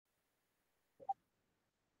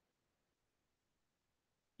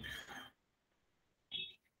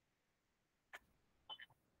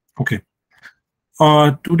Okay.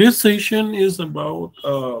 Today's session is about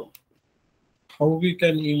how we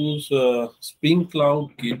can use Spring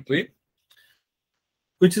Cloud Gateway,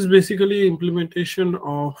 which is basically implementation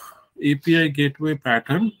of API gateway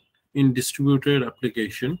pattern in distributed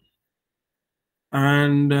application.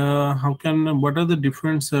 And what are the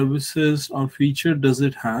different services or feature does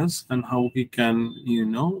it has, and how we can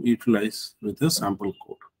utilize with a sample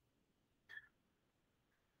code.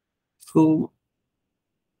 So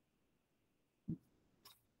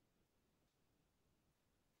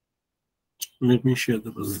let me share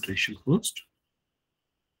the presentation first.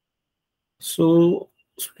 So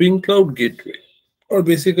Spring Cloud Gateway, or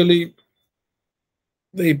basically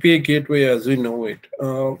the API gateway as we know it.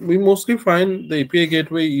 We mostly find the API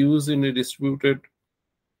gateway used in a distributed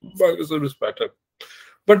microservice pattern.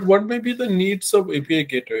 But what may be the needs of API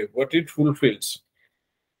gateway? What it fulfills?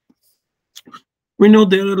 We know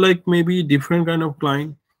there are like maybe different kind of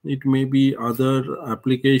client. It may be other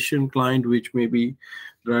application client which may be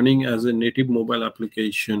running as a native mobile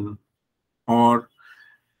application, or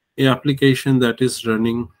a application that is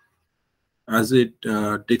running as a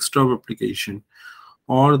desktop application,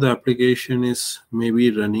 or the application is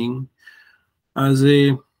maybe running as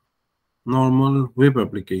a normal web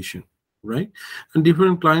application, right? And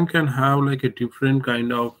different client can have like a different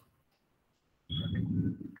kind of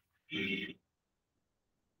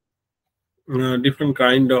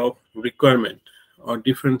requirement, or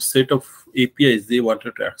different set of APIs they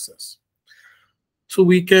wanted to access. So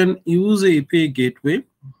we can use a API gateway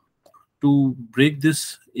to break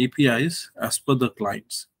these APIs as per the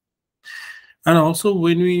clients. And also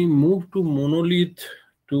when we move to monolith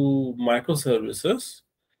to microservices,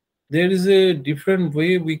 there is a different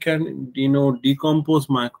way we can decompose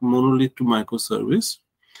monolith to microservice.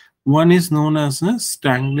 One is known as a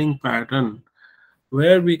strangling pattern,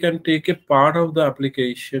 where we can take a part of the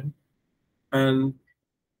application and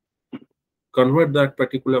convert that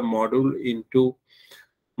particular module into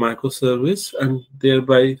microservice, and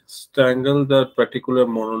thereby strangle that particular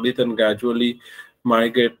monolith and gradually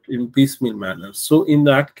migrate in piecemeal manner. So in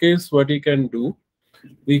that case, what we can do,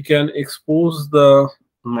 we can expose the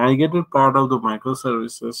migrated part of the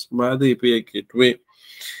microservices by the API gateway.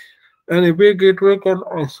 And API gateway can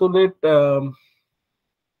isolate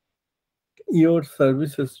your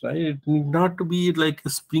services, right? It need not to be like a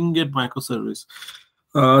Spring Gate microservice.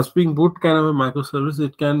 Spring Boot kind of a microservice.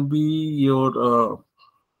 It can be your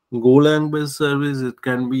Golang based service. It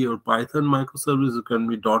can be your Python microservice. It can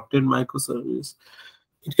be .NET microservice.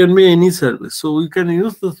 It can be any service. So we can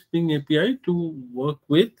use the Spring API to work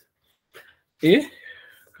with a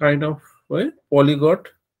kind of polyglot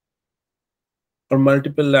or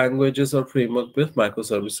multiple languages or framework based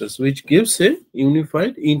microservices, which gives a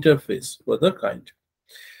unified interface for the client.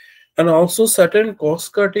 And also certain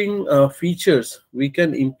cost cutting features we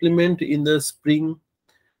can implement in the Spring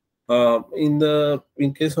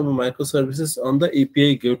in case of microservices on the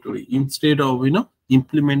API gateway, instead of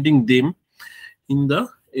implementing them in the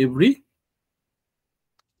every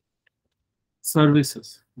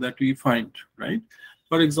services that we find, right?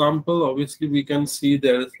 For example, obviously we can see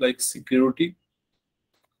there is like security.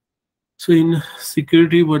 So in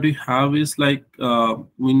security, what we have is like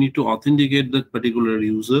we need to authenticate that particular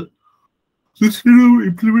user. So instead of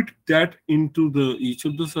implementing that into each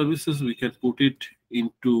of the services, we can put it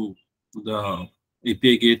into the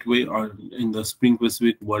API gateway, or in the Spring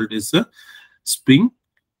specific world is a Spring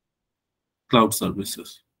Cloud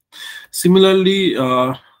Services. Similarly,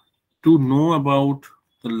 to know about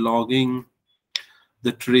the logging,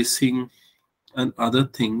 the tracing, and other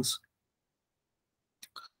things,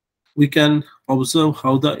 we can observe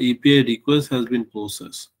how the API request has been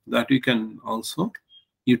processed. That we can also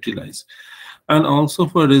utilize. And also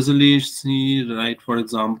for resiliency, right? For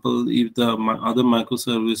example, if the other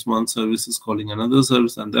microservice, one service is calling another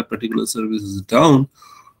service and that particular service is down,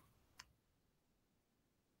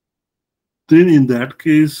 then in that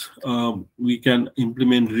case, we can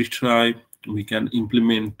implement retry, we can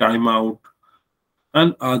implement timeout,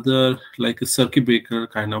 and other like a circuit breaker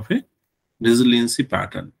kind of a resiliency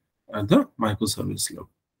pattern at the microservice level,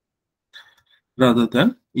 rather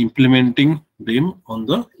than implementing them on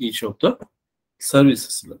the each of the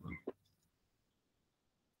services level.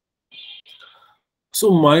 So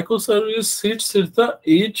microservice sits at the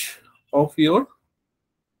edge of your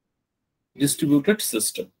distributed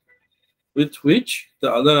system, with which the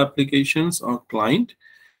other applications or client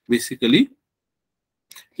basically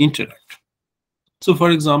interact. So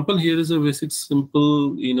for example, here is a basic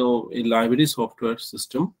simple, a library software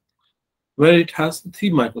system where it has 3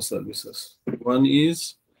 microservices. One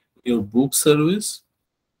is your book service,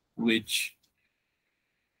 which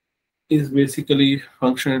is basically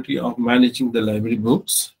functionality of managing the library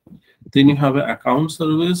books. Then you have an account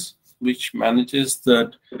service, which manages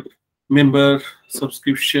that member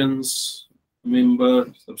subscriptions,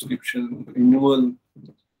 member subscription renewal,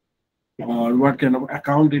 or what kind of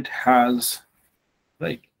account it has,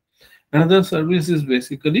 right? Another service is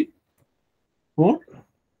basically for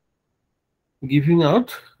giving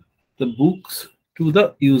out the books to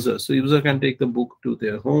the user. So user can take the book to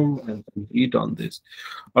their home and read on this,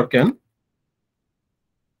 or can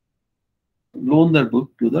loan their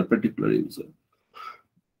book to the particular user.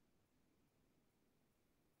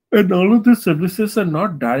 And all of these services are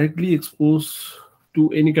not directly exposed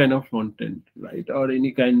to any kind of content, right? Or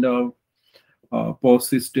any kind of POS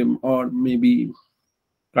system, or maybe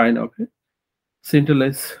kind of a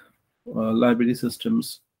centralized library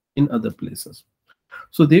systems in other places.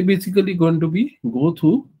 So they basically going to be go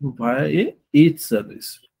through via a edge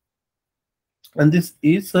service. And this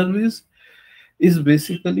edge service is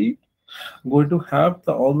basically going to have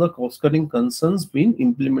all the cost cutting concerns being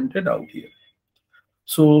implemented out here.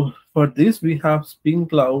 So for this, we have Spring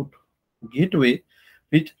Cloud Gateway,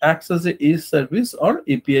 which acts as a edge service or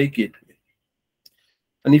API gateway.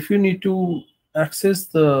 And if you need to access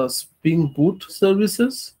the Spring Boot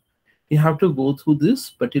services, you have to go through this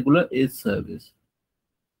particular edge service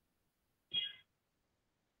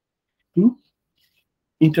to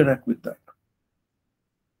interact with that.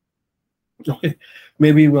 Okay,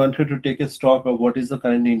 maybe you wanted to take a stock of what is the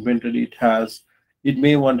current inventory it has. It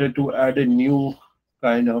may wanted to add a new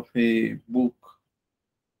kind of a book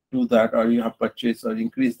to that, or you have purchased or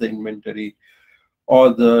increase the inventory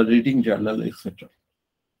or the reading journal, etc.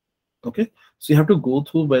 Okay, so you have to go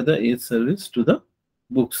through by the edge service to the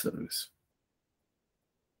book service.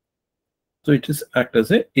 So it is act as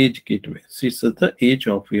a edge gateway. So it's at the edge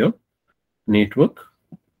of your network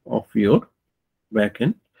of your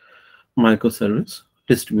backend microservice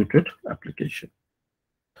distributed application.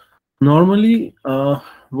 Normally,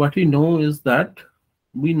 what we know is that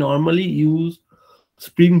we normally use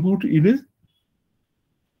Spring Boot in a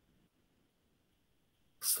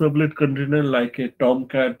servlet container like a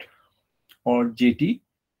Tomcat or JT,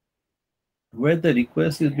 where the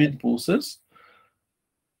request is being processed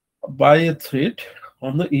by a thread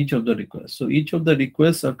on each of the requests. So each of the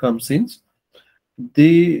requests are comes in,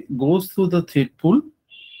 they goes through the thread pool,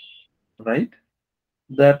 right,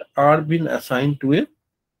 that are being assigned to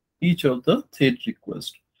each of the thread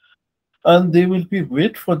requests, and they will be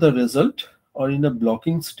wait for the result or in a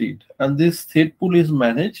blocking state, and this thread pool is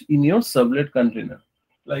managed in your servlet container,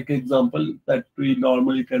 like example that we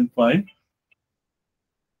normally can find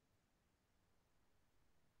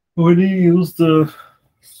when you use the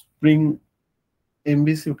Spring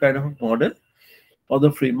MVC kind of model or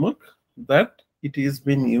the framework, that it is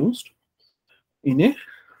being used in a.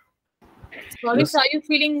 Sorry, are you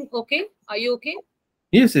feeling okay? Are you okay?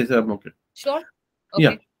 Yes, I'm okay. Sure. Okay.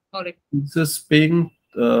 Yeah. All right. The Spring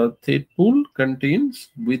thread pool contains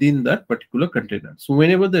within that particular container. So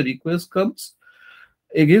whenever the request comes,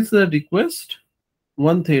 against the request,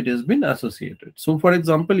 one thread has been associated. So for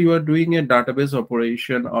example, you are doing a database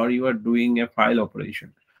operation or you are doing a file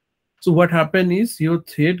operation. So what happens is your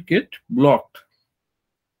thread get blocked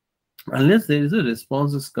unless there is a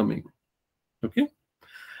response is coming. Okay.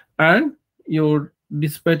 And your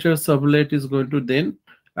dispatcher servlet is going to then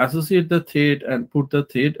associate the thread and put the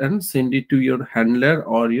thread and send it to your handler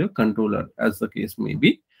or your controller, as the case may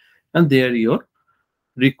be, and there your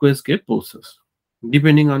request get processed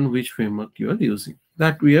depending on which framework you are using.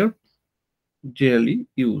 That we are generally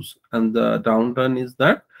use. And the downturn is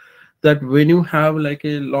that when you have like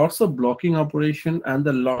a lots of blocking operation and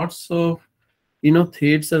the lots of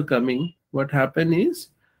threads are coming, what happen is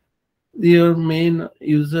your main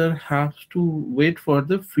user has to wait for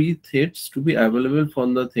the free threads to be available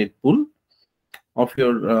from the thread pool of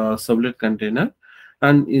your servlet container,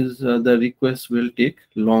 and the request will take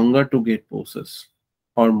longer to get processed,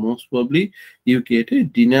 or most probably you get a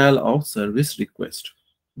denial of service request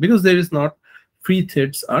because there is not free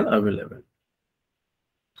threads are available.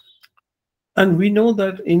 And we know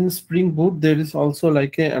that in Spring Boot there is also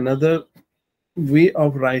like another way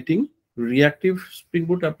of writing reactive Spring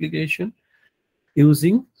Boot application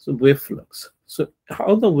using wave flux. So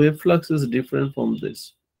how the wave flux is different from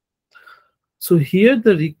this? So here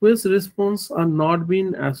the request response are not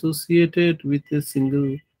being associated with a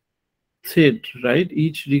single thread, right?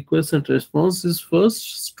 Each request and response is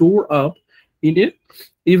first stored up in a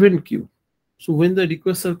event queue. So when the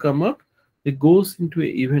requests are come up, it goes into a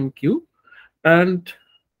event queue, and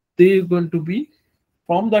they are going to be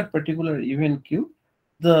from that particular event queue,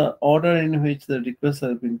 the order in which the requests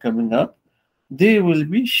have been coming up they will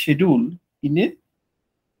be scheduled in a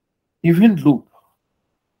event loop.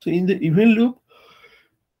 So in the event loop,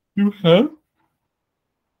 you have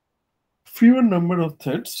fewer number of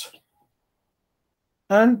threads,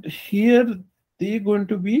 and here they going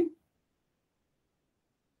to be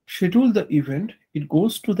schedule the event. It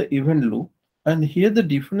goes to the event loop, and here the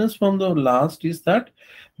difference from the last is that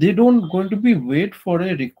they don't going to be wait for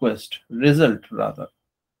a request result rather.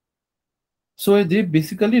 So they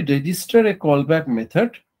basically register a callback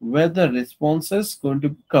method where the response is going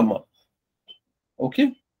to come up.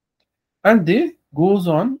 Okay, and they goes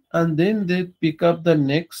on, and then they pick up the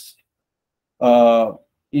next uh,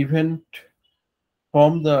 event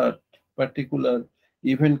from the particular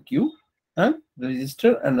event queue and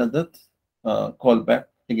register another callback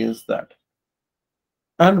against that.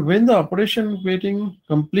 And when the operation getting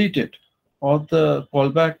completed or the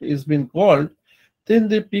callback is being called, then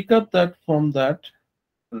they pick up that from that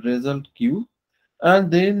result queue,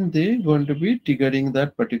 and then they going to be triggering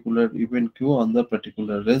that particular event queue on the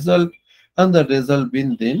particular result, and the result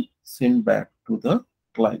being then sent back to the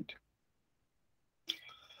client.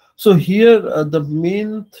 So here the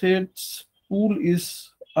main threads pool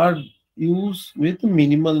is are used with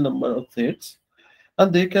minimal number of threads,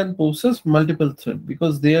 and they can process multiple threads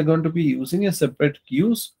because they are going to be using a separate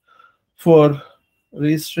queues for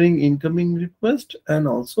registering incoming request and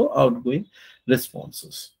also outgoing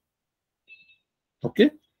responses.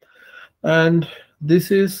 Okay, and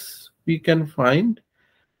this is we can find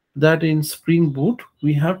that in Spring Boot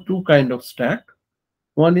we have two kind of stack.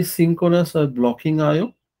 One is synchronous or blocking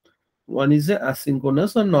IO. One is a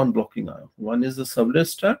asynchronous or non-blocking IO. One is the servlet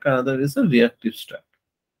stack, another is a reactive stack.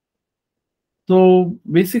 So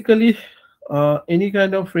basically, any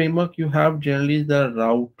kind of framework you have, generally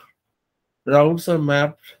the routes are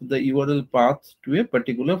mapped the URL path to a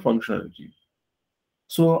particular functionality.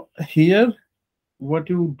 So here, what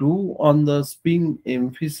you do on the Spring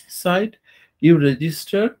MVC side, you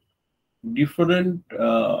register different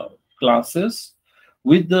classes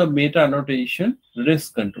with the meta annotation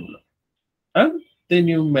REST controller, and then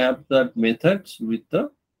you map that methods with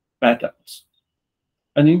the patterns.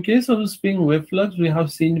 And in case of Spring Webflux, we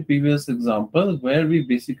have seen previous example where we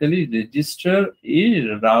basically register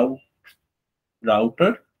a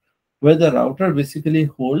router, where the router basically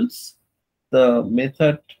holds the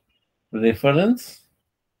method reference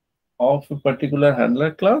of a particular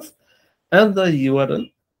handler class and the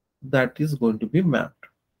URL that is going to be mapped.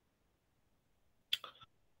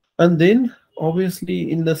 And then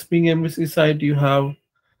obviously in the Spring MVC side, you have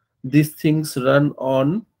these things run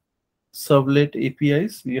on servlet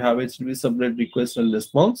APIs. You have HTTP servlet request and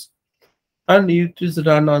response, and it is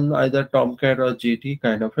run on either Tomcat or JT,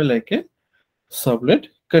 kind of like a servlet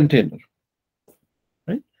container.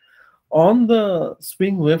 Right? On the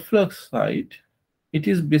Spring Webflux side, it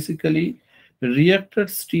is basically reactor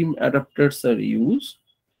stream adapters are used.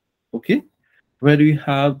 Okay, where we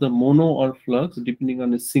have the mono or flux depending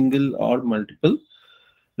on a single or multiple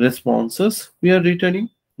responses we are returning.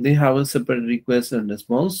 They have a separate request and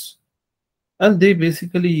response, and they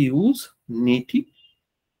basically use native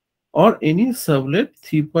or any servlet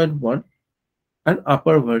 3.1 and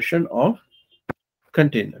upper version of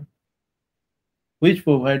container, which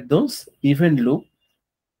provide those event loop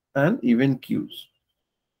and event queues.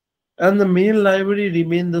 And the main library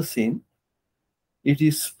remain the same. It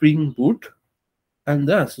is Spring Boot and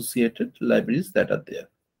the associated libraries that are there.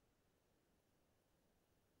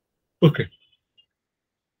 Okay.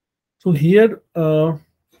 So here, so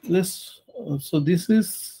this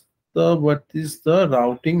is the what is the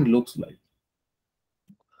routing looks like.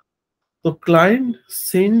 So client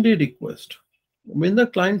send a request. When the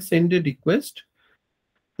client send a request,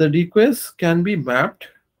 the request can be mapped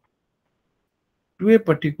to a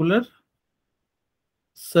particular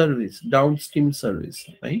service, downstream service,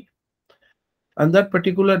 right? And that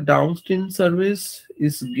particular downstream service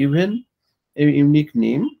is given a unique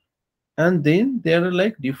name, and then there are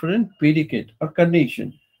like different predicate or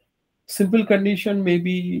condition. Simple condition,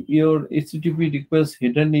 maybe your HTTP request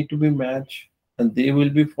header need to be matched, and they will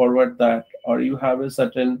be forward that, or you have a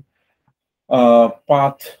certain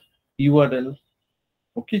path URL.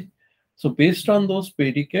 Okay, so based on those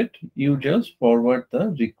predicate, you just forward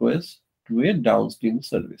the request to a downstream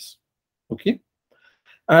service. Okay,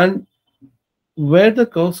 and where the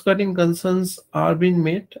cost cutting concerns are being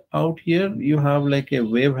met out here, you have like a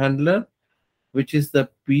wave handler, which is the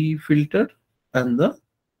pre filter, and the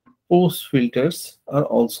post filters are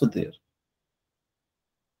also there.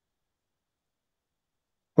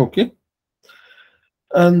 Okay,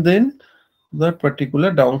 and then that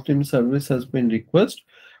particular downstream service has been requested.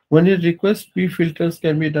 When you request, p-filters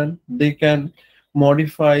can be done. They can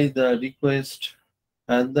modify the request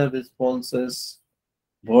and the responses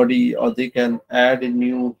body, or they can add a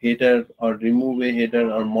new header or remove a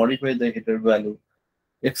header or modify the header value,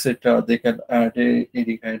 etc. They can add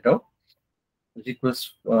any kind of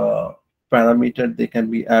request parameter. They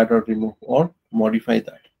can be add or remove or modify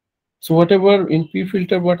that. So whatever in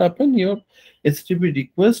p-filter, what happened, your HTTP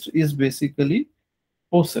request is basically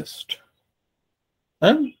processed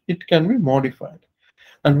and it can be modified.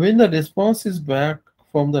 And when the response is back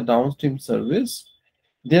from the downstream service,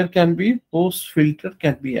 there can be post filter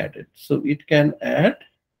can be added. So it can add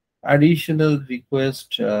additional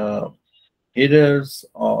request headers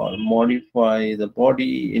or modify the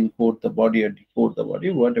body, encode the body or decode the body,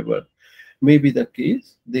 whatever may be the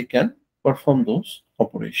case, they can perform those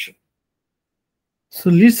operations. So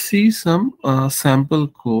let's see some sample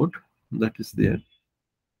code that is there.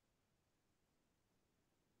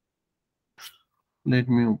 Let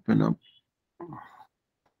me open up.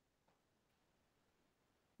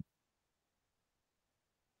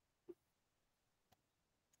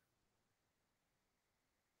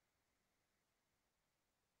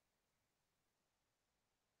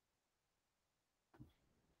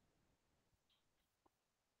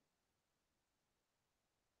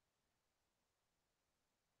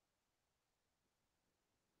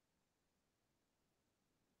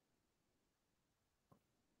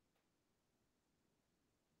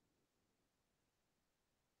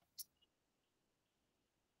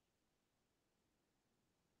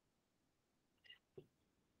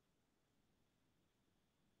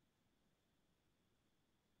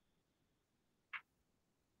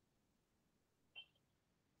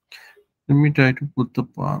 Let me try to put the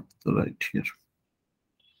path right here.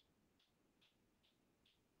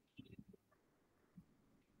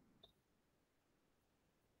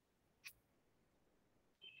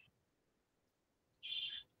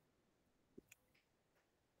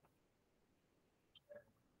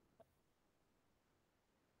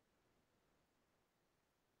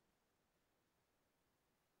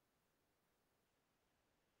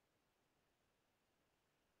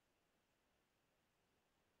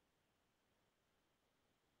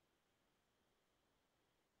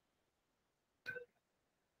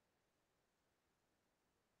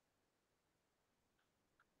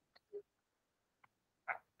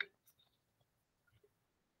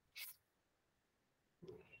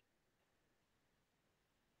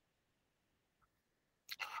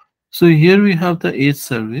 So here we have the age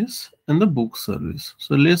service and the book service.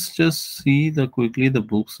 So let's just see the quickly the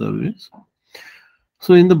book service.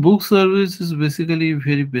 So in the book service is basically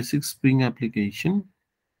very basic Spring application.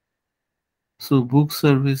 So book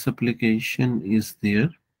service application is there.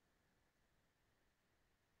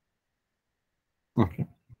 Okay.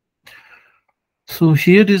 So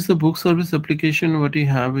here is the book service application. What we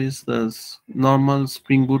have is the normal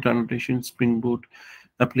Spring Boot annotation, Spring Boot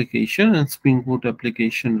application, and Spring Boot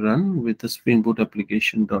application run with the Spring Boot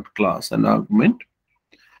application dot class and argument.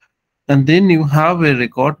 And then you have a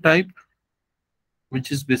record type,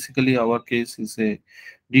 which is basically our case is a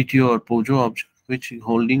DTO or POJO object, which is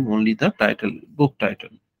holding only the title, book title.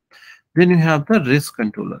 Then you have the REST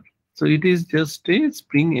controller. So it is just a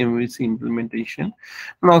Spring MVC implementation.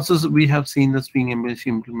 And also we have seen the Spring MVC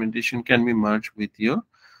implementation can be merged with your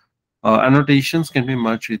annotations can be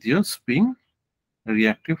merged with your Spring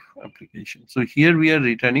reactive application. So here we are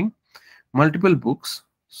returning multiple books.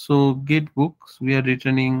 So get books, we are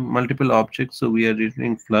returning multiple objects. So we are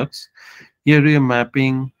returning flux. Here we are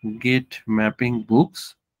mapping get mapping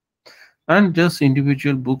books, and just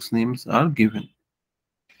individual books names are given.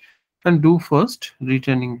 And do first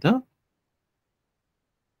returning the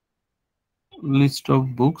list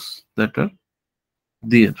of books that are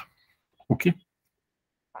there. Okay.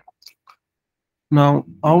 Now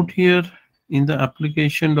out here in the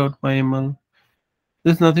application.yml,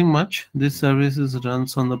 there's nothing much. This service is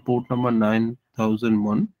runs on the port number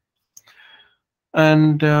 9001,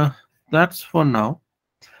 and that's for now.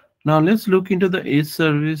 Now let's look into the edge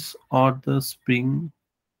service or the Spring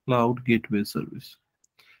Cloud Gateway service.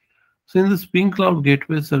 So in the Spring Cloud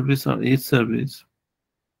Gateway service or edge service,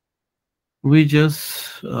 we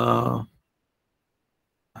just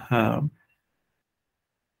have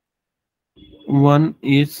one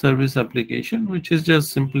edge service application, which is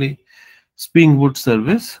just simply Spring Boot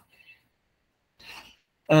service,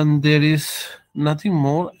 and there is nothing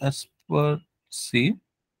more as per C.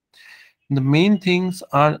 The main things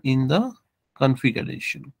are in the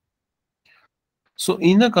configuration. So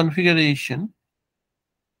in the configuration,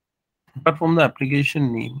 apart from the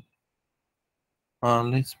application name,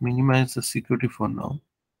 let's minimize the security for now.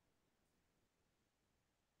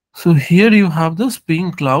 So here you have the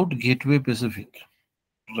Spring Cloud Gateway Pacific,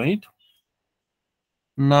 right?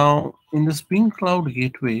 Now in the Spring Cloud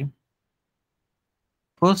Gateway,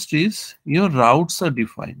 first is your routes are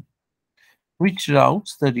defined, which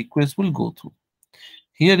routes the request will go through.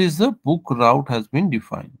 Here is the book route has been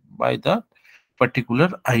defined by the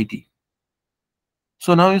particular ID.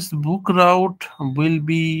 So now its book route will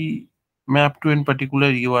be mapped to a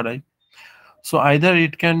particular URI. So either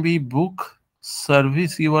it can be book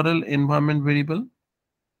service URL environment variable,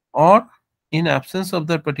 or in absence of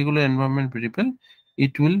that particular environment variable,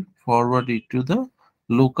 it will forward it to the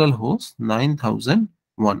localhost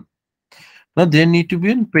 9001. Now there need to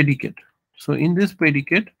be a predicate. So in this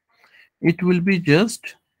predicate, it will be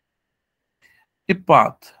just a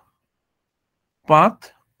path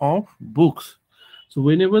of books. So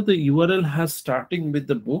whenever the URL has starting with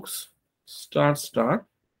the books start,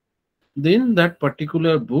 then that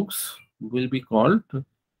particular books will be called,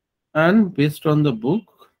 and based on the book,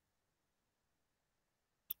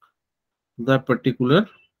 that particular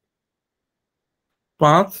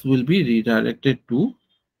paths will be redirected to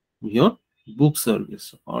your book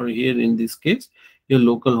service, or here in this case your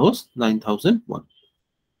localhost 9001.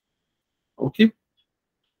 Okay,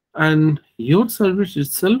 and your service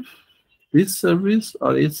itself, this service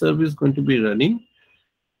or a service going to be running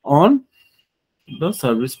on the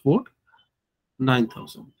service port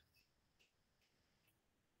 9000.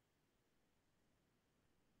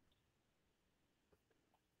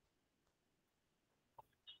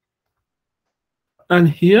 And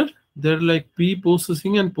here there are like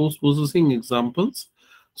pre-processing and post-processing examples.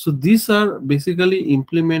 So these are basically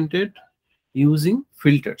implemented using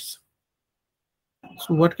filters.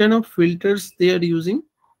 So what kind of filters they are using?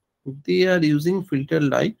 They are using filter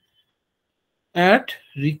like add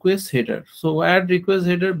request header. So add request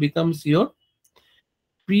header becomes your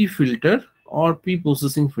pre-filter or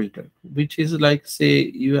pre-processing filter, which is like, say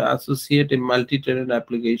you associate a multi-tenant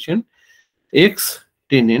application X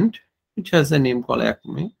tenant, which has a name called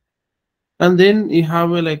Acme, and then you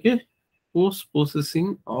have a like a post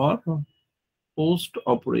processing or post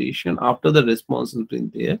operation after the response has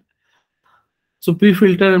been there. So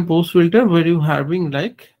pre-filter and post-filter, where you having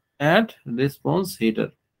like add response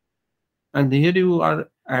header, and here you are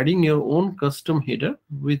adding your own custom header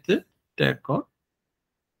with a tag called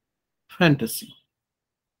fantasy,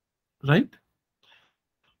 right?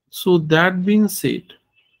 So that being said,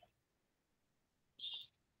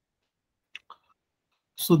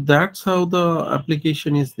 so that's how the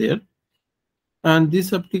application is there, and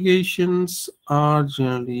these applications are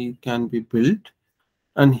generally can be built,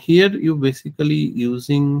 and here you basically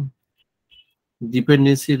using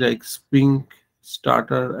dependency like Spring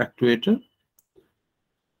Starter Actuator,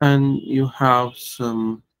 and you have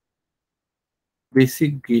some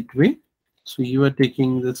basic gateway. So you are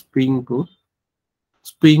taking the Spring Boot,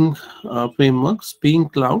 Spring framework, Spring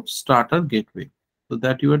Cloud Starter Gateway. So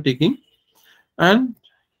that you are taking, and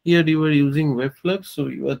here you are using Webflux. So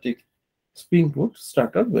you are taking Spring Boot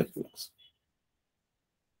Starter Webflux.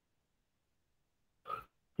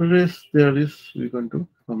 Rest there is we're going to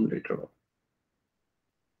come later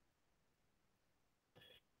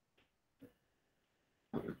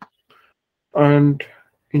on. And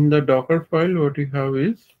in the Docker file, what you have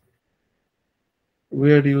is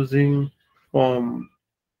we are using from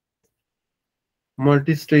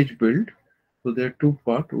multi-stage build. So there are two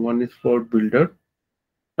parts. One is for builder,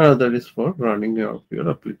 another is for running of your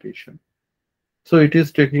application. So it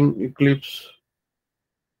is taking Eclipse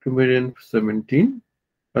 2017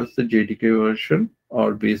 as the JDK version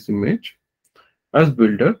or base image as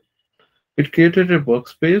builder. It created a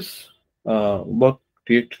workspace, work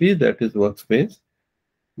directory, that is workspace.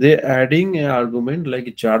 They're adding an argument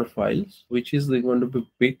like jar files, which is they're going to be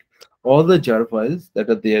pick all the jar files that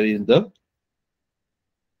are there in the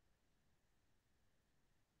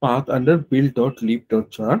path under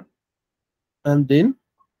build.lib.jar, and then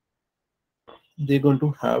they're going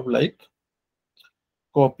to have like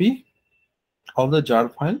copy of the jar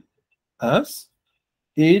file as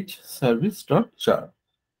age service.jar,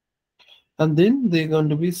 and then they're going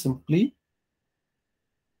to be simply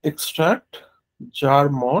extract jar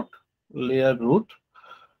mod layer root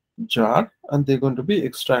jar, and they're going to be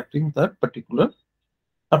extracting that particular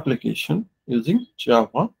application using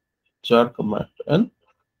java jar command and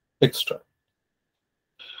extract.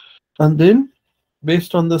 And then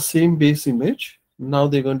based on the same base image, now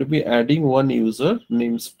they're going to be adding one user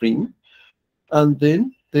named Spring, and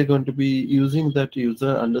then they're going to be using that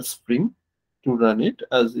user under Spring to run it,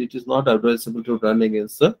 as it is not advisable to run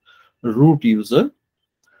against the root user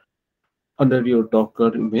under your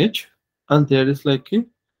Docker image. And there is like a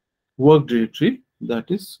work directory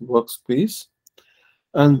that is workspace,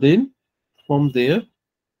 and then from there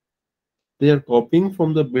they are copying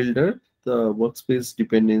from the builder the workspace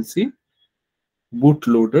dependency,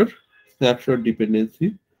 bootloader, snapshot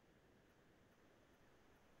dependency,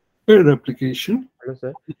 and application. Hello,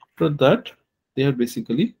 sir. After that, they are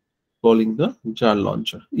basically calling the jar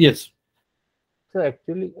launcher. Yes. So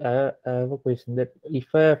actually, I have a question that if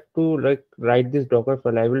I have to like write this Docker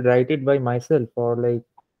file, I will write it by myself or like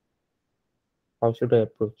how should I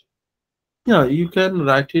approach? Yeah, you can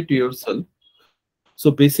write it yourself. So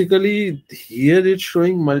basically, here it's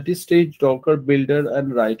showing multi-stage Docker builder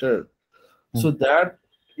and writer. Hmm. So that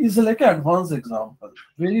is like an advanced example.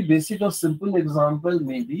 Very basic or simple example,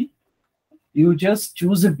 maybe you just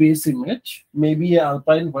choose a base image, maybe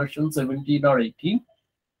Alpine version 17 or 18,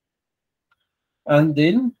 and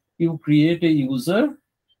then you create a user,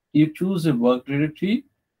 you choose a work directory,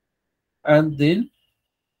 and then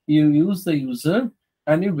you use the user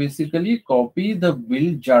and you basically copy the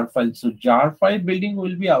build jar file. So jar file building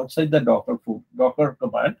will be outside the Docker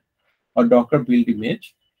command or Docker build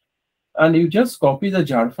image. And you just copy the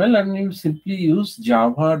jar file and you simply use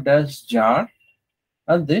java dash jar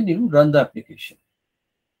and then you run the application.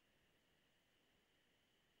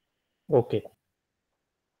 Okay.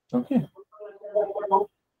 Okay.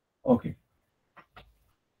 Okay.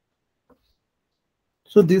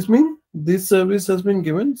 So this means this service has been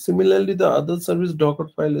given. Similarly, the other service Docker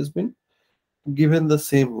file has been given the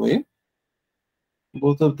same way.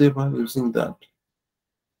 Both of them are using that.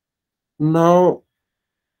 Now,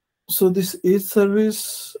 so this age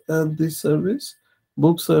service and this service,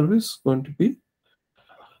 book service, going to be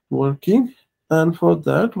working. And for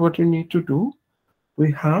that, what you need to do,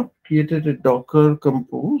 we have created a Docker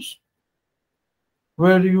compose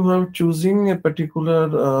where you are choosing a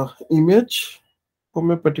particular image from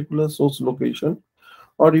a particular source location,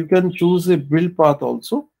 or you can choose a build path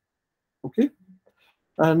also. Okay,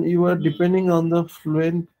 and you are depending on the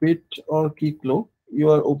fluent bit or key flow. You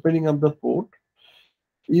are opening up the port.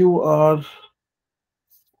 You are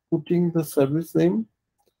putting the service name,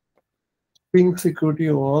 ping security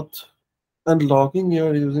auth, and logging. You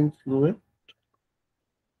are using fluent.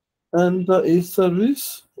 And the edge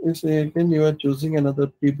service is again you are choosing another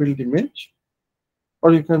pre-built image,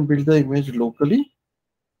 or you can build the image locally,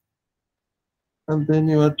 and then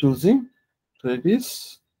you are choosing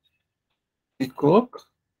Redis, Peacock,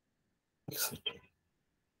 etc.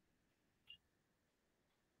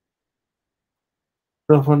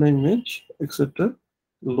 Grafana image, etc.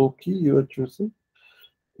 Loki you are choosing,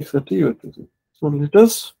 etc. You are choosing. So let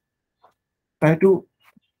us try to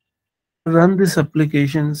run this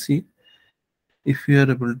application, see if we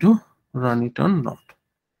are able to run it or not.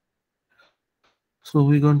 So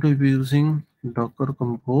we're going to be using Docker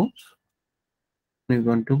Compose. We're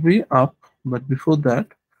going to be up, but before that,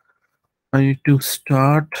 I need to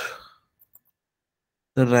start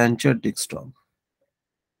the Rancher desktop.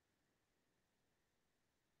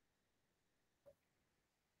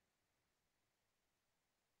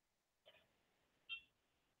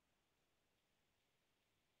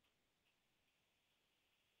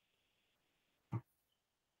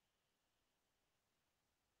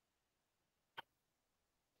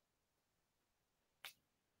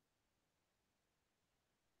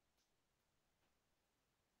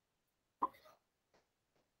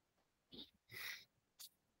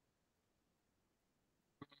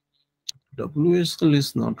 WSL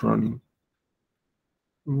is not running.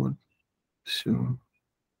 What? So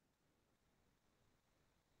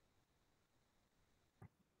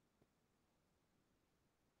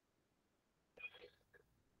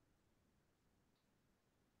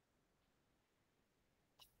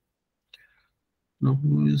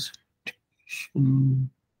WS to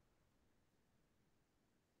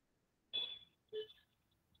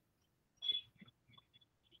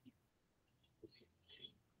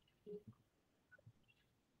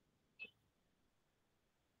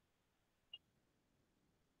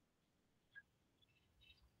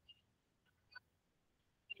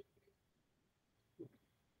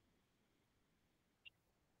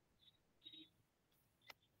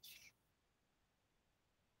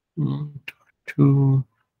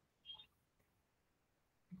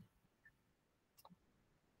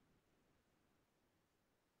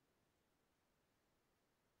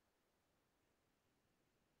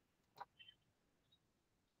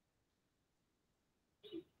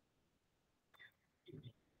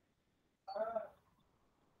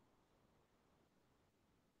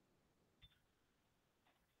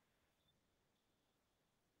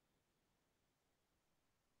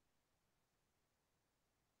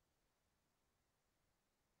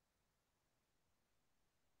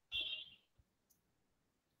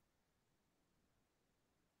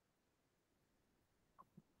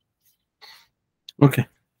Okay,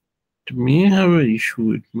 it may have an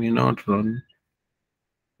issue, it may not run.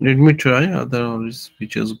 Let me try, otherwise we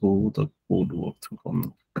just go the code walkthrough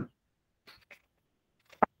command.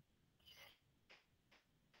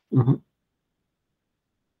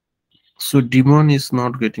 So daemon is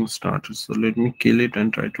not getting started, so let me kill it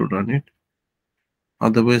and try to run it.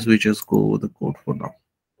 Otherwise we just go over the code for now.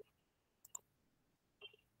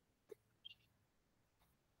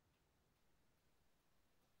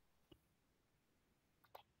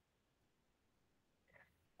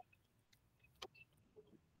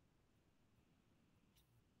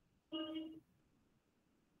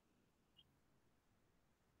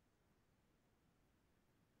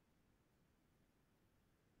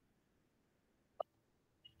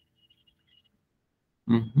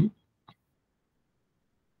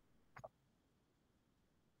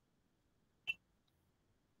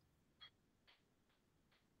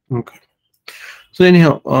 Okay. So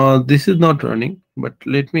anyhow, this is not running, but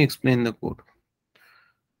let me explain the code.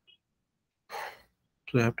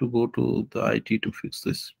 So I have to go to the IT to fix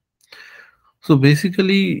this. So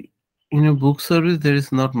basically, in a book service, there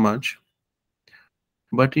is not much,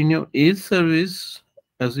 but in your age service,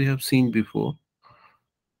 as we have seen before,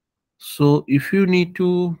 so if you need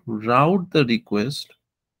to route the request,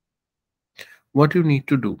 what you need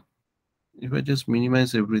to do, if I just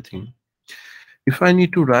minimize everything, if I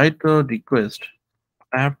need to write a request,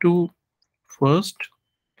 I have to first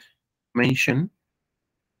mention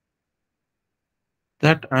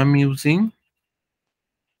that I'm using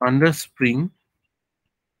under Spring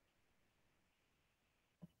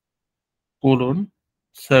colon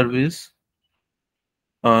service,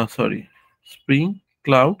 Spring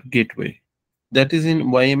Cloud Gateway. That is in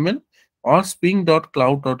YML or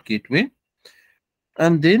spring.cloud.gateway.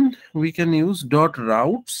 And then we can use dot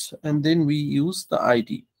routes, and then we use the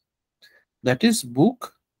ID. That is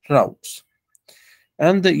book routes.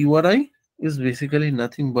 And the URI is basically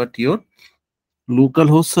nothing but your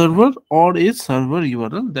localhost server or a server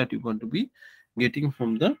URL that you're going to be getting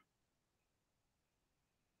from the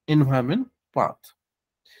environment path.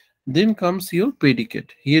 Then comes your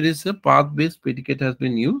predicate. Here is a path-based predicate has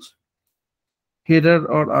been used. Header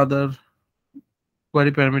or other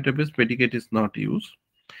query parameter-based predicate is not used.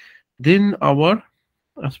 Then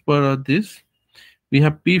as per this, we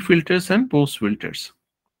have p filters and post filters.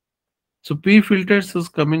 So p filters is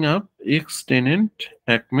coming up X tenant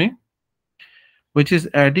acme, which is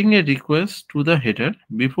adding a request to the header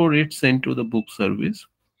before it's sent to the book service.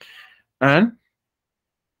 And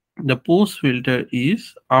the post filter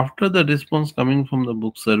is after the response coming from the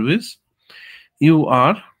book service, you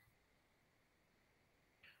are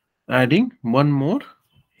adding one more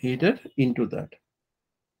header into that.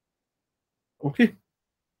 Okay.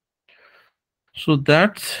 So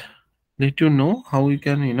that's let you know how you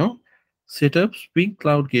can, set up Spring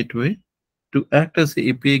Cloud Gateway to act as the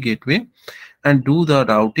API gateway and do the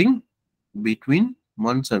routing between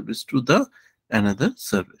one service to the another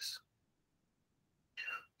service.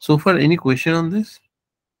 So far, any question on this?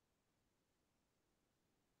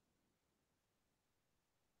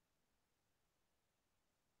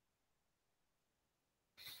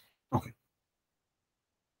 Okay.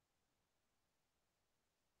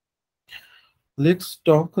 Let's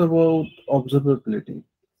talk about observability.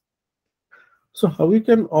 So how we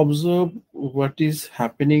can observe what is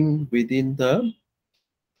happening within the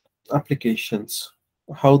applications,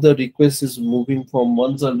 how the request is moving from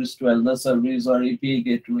one service to another service or API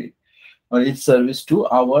gateway or each service to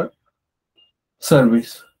our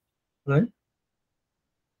service, right?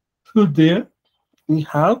 So there we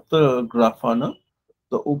have the Grafana,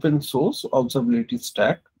 the open source observability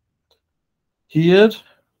stack. Here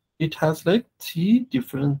it has like three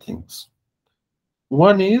different things.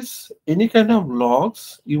 One is any kind of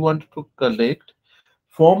logs you want to collect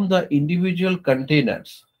from the individual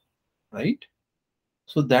containers, right?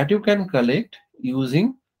 So that you can collect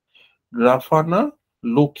using Grafana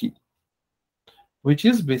Loki, which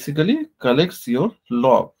is basically collects your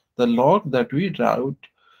log, the log that we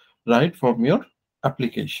write from your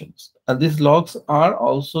applications. And these logs are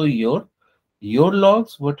also your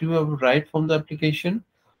logs, what you have write from the application,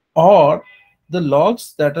 or the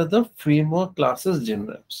logs that are the framework classes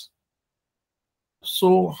generates.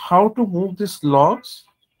 So how to move these logs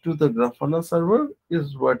to the Grafana server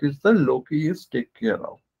is what is the Loki is take care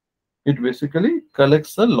of. It basically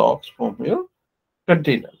collects the logs from your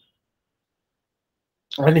container.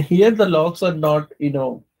 And here the logs are not,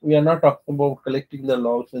 we are not talking about collecting the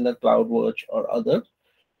logs in the CloudWatch or other.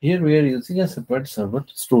 Here we are using a separate server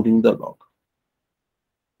storing the log.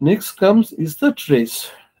 Next comes is the trace.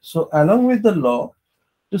 So along with the log,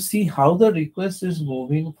 to see how the request is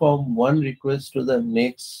moving from one request to the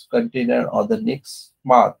next container or the next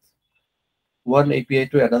path, one API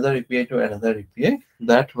to another API to another API.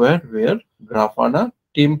 That where Grafana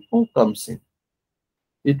tempo comes in.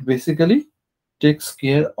 It basically takes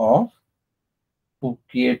care of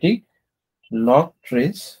creating log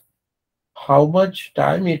trace, how much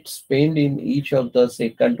time it spent in each of the say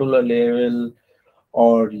controller level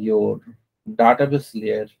or your database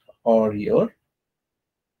layer or your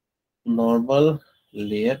normal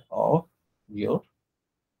layer of your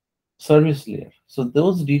service layer. So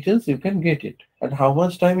those details you can get it. And how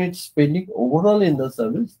much time it's spending overall in the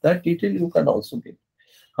service, that detail you can also get.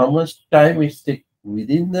 How much time it's taking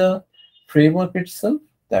within the framework itself,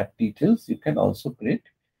 that details you can also create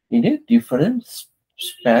in a different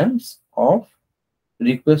spans of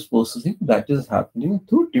request processing that is happening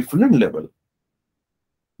to different level.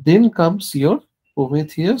 Then comes your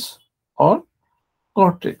Prometheus or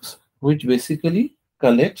Cortex, which basically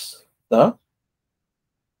collects the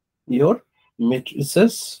your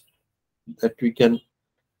matrices that we can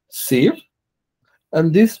save,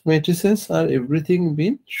 and these matrices are everything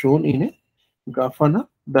being shown in a Grafana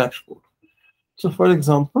dashboard. So for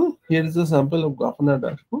example, here is a sample of Grafana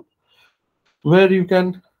dashboard where you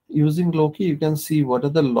can, using Loki, you can see what are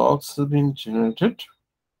the logs have been generated,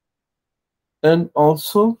 and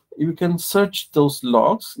also you can search those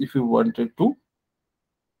logs if you wanted to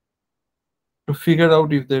figure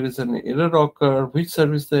out if there is an error occur, which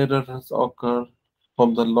service the error has occurred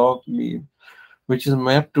from the log name, which is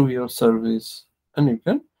mapped to your service, and you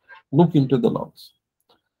can look into the logs.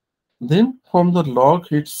 Then from the log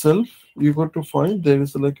itself, you're going to find there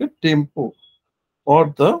is like a tempo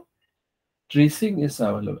or the tracing is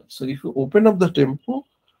available. So if you open up the tempo,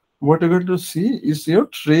 what you're going to see is your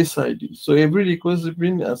trace ID. So every request has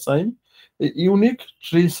been assigned a unique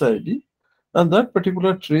trace ID, and that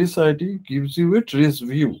particular trace ID gives you a trace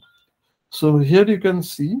view. So here you can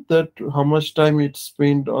see that how much time it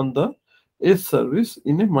spent on the edge service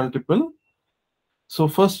in a multiple. So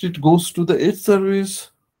first it goes to the edge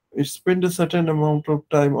service, it spends a certain amount of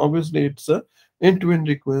time. Obviously it's a end-to-end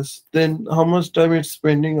request. Then how much time it's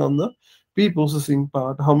spending on the pre-processing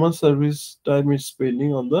part, how much service time it's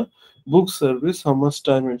spending on the book service, how much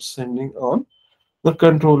time it's spending on the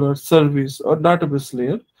controller service or database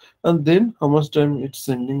layer, and then how much time it's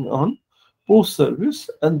sending on post service,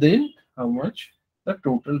 and then how much the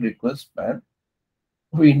total request span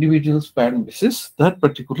of individual span basis, that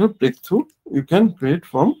particular breakthrough you can create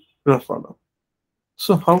from Grafana.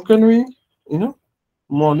 So how can we,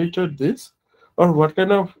 monitor this, or what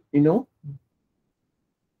kind of,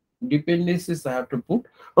 dependencies I have to put,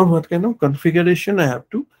 or what kind of configuration I have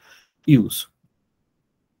to use.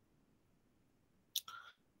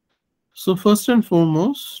 So first and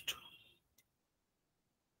foremost,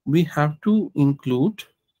 we have to include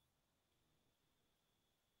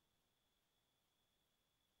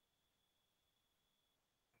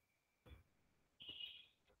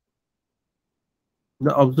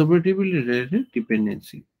the observability related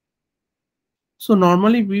dependency. So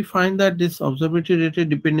normally we find that this observability related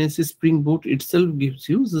dependency Spring Boot itself gives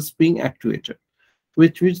you the Spring Actuator,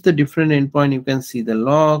 which the different endpoint, you can see the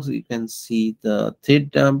logs, you can see the thread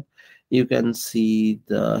dump, you can see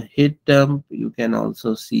the head dump, you can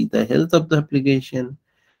also see the health of the application,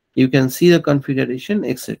 you can see the configuration,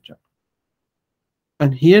 etc.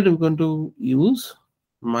 And here we're going to use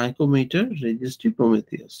Micrometer Registry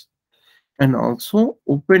Prometheus and also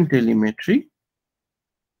Open Telemetry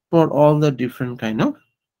for all the different kind of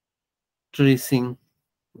tracing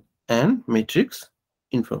and metrics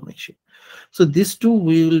information. So these two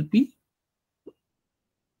we will be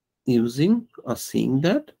using or seeing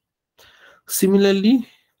that. Similarly,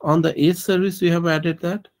 on the edge service we have added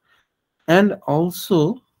that, and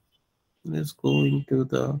also let's go into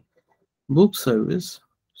the book service.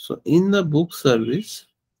 So in the book service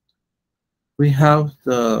we have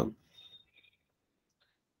the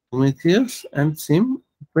Prometheus and same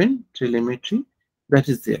Open Telemetry that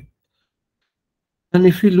is there. And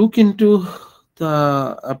if you look into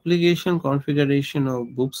the application configuration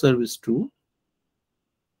of book service 2,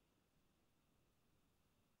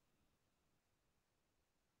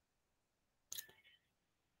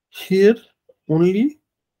 here only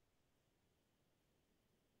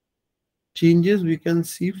changes we can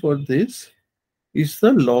see for this is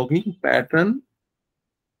the logging pattern,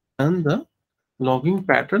 and the logging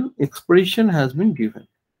pattern expression has been given.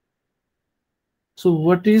 So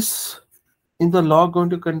what is in the log going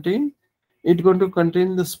to contain? It's going to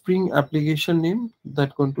contain the Spring application name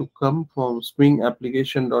that going to come from Spring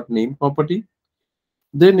application.name property.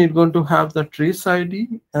 Then it's going to have the trace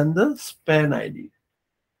ID and the span ID.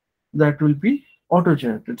 that will be auto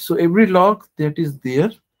generated. So every log that is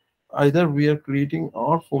there, either we are creating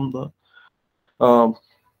or from the um,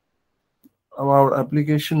 our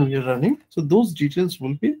application we are running, so those details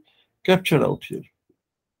will be captured out here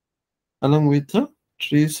along with the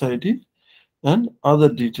trace ID and other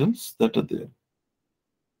details that are there.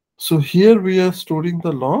 So here we are storing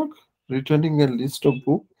the log, returning a list of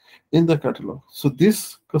book in the catalog. So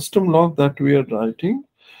this custom log that we are writing,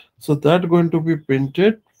 so that going to be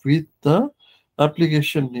printed with the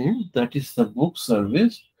application name, that is the book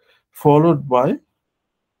service, followed by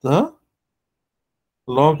the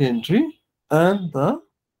log entry and the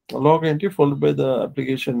log entry followed by the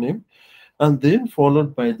application name, and then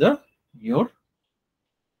followed by the your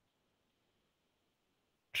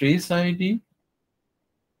trace ID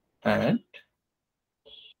and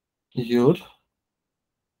your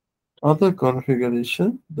other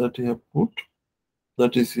configuration that you have put,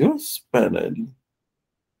 that is your span ID.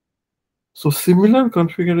 So similar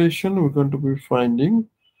configuration we're going to be finding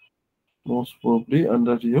most probably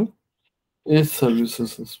under your edge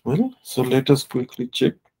services as well. So let us quickly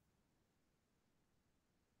check.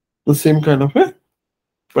 The same kind of a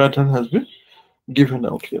pattern has been given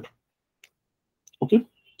out here. Okay.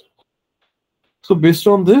 So based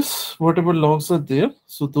on this, whatever logs are there,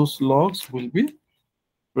 so those logs will be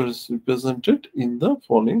represented in the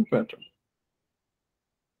following pattern.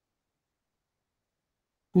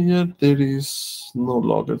 Here there is no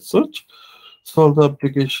log as such, so the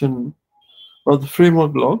application or the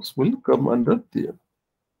framework logs will come under there.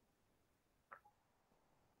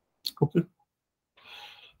 Okay.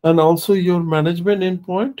 And also your management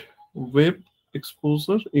endpoint, web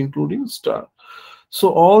exposure, including star. So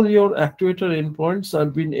all your actuator endpoints are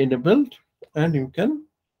being enabled, and you can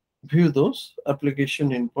view those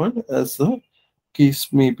application endpoint as the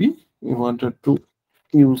case may be. You wanted to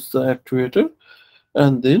use the actuator,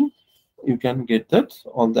 and then you can get that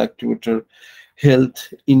on the actuator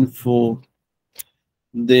health info,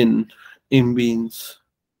 then ambience,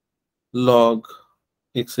 log,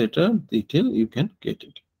 etc. detail, you can get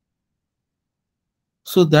it.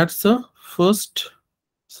 So that's the first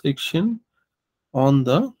section on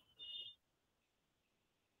the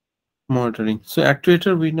monitoring. So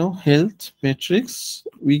actuator, we know health metrics.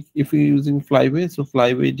 We if we're using flyway, so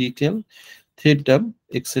flyway detail, thread dump,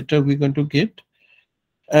 etc. we're going to get.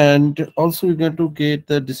 And also we're going to get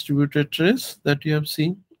the distributed trace that you have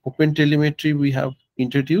seen. Open telemetry we have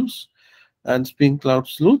introduced, and Spring Cloud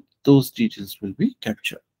Sleuth, those details will be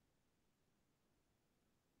captured.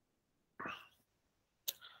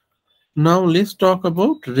 Now let's talk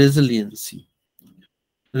about resiliency.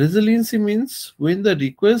 Resiliency means when the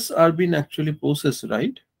requests are being actually processed,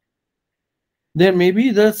 right? There may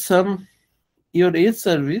be that some your edge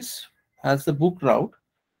service has a book route,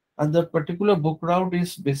 and the particular book route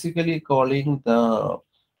is basically calling the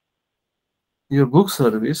your book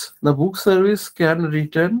service. The book service can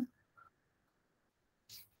return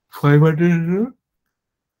 500.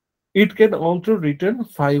 It can also return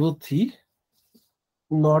 503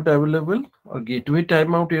 not available or gateway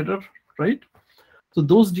timeout error, right? So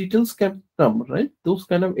those details can come, right? Those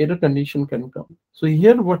kind of error condition can come. So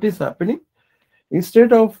here what is happening?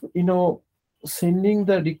 Instead of sending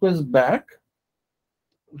the request back,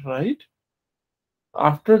 right,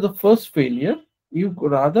 after the first failure, you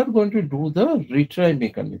rather going to do the retry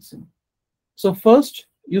mechanism. So first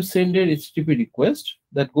you send a HTTP request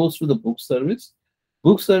that goes to the book service.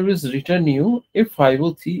 Book service return you a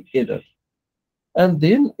 503 error, and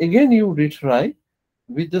then again you retry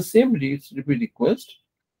with the same HTTP request.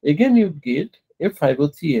 Again you get a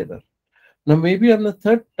 503 error. Now maybe on the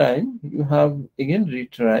third time you have again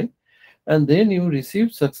retry, and then you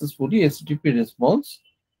receive successfully HTTP response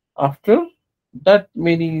after that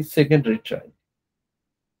many second retry.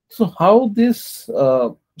 So how this?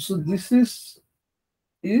 So this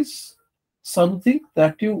is something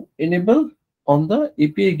that you enable on the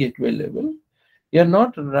API gateway level. You are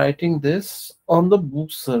not writing this on the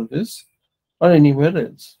book service or anywhere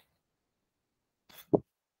else.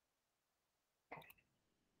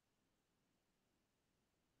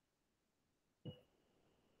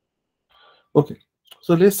 Okay,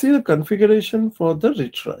 so let's see the configuration for the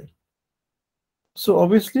retry. So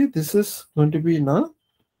obviously this is going to be now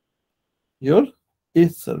your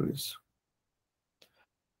edge service.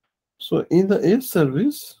 So in the edge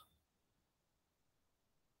service,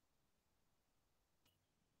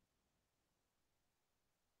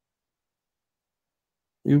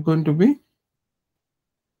 you're going to be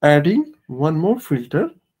adding one more filter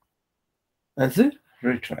as a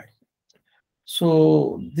retry.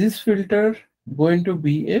 So this filter going to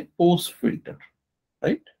be a post filter,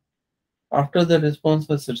 right? After the response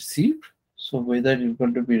was received, so whether it's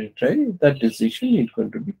going to be retry, that decision is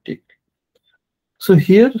going to be taken. So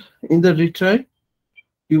here in the retry,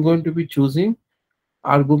 you're going to be choosing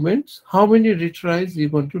arguments, how many retries you're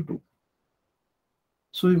going to do.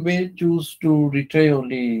 So you may choose to retry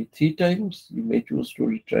only 3 times, you may choose to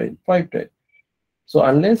retry 5 times. So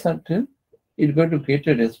unless until you're going to get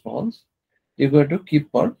a response, you're going to keep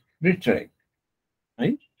on retrying,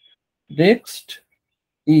 right? Next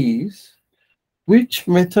is which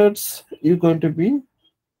methods you're going to be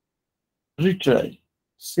retry.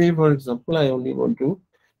 Say for example, I only want to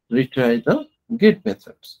retry the get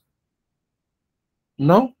methods.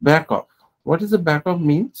 Now backup. What is the backup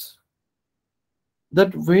means?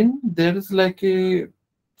 That when there is like a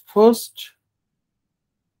first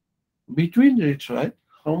between retry,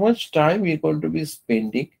 how much time you're going to be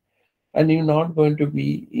spending and you're not going to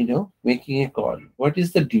be, making a call. What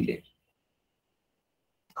is the delay?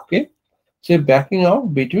 Okay. So you're backing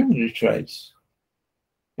out between retries.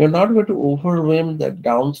 You're not going to overwhelm the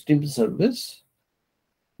downstream service.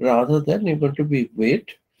 Rather than you're going to be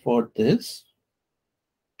wait for this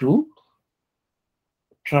to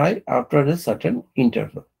try after a certain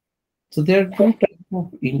interval. So there are two types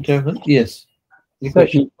of interval. Yes. So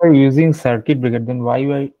if we're using circuit breaker, then why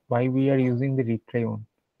we are using the retry one?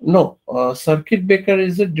 No, circuit breaker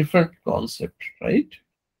is a different concept, right?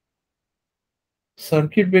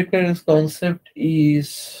 Circuit breaker's concept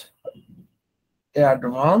is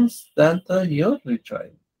advanced than your retry,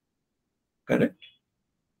 correct?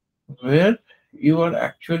 Where you are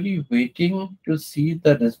actually waiting to see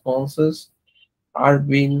the responses are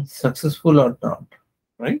being successful or not,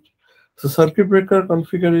 right? So circuit breaker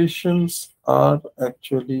configurations are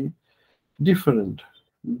actually different.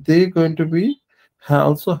 They're going to be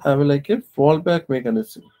also have like a fallback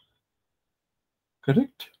mechanism,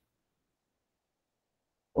 correct?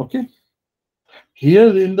 Okay.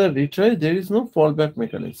 Here in the retry, there is no fallback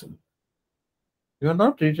mechanism. You are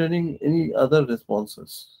not returning any other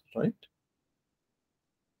responses, right?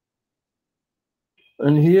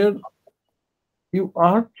 And here you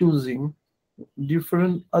are choosing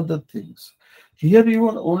different other things. Here you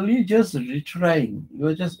are only just retrying. You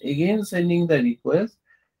are just again sending the request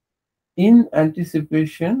in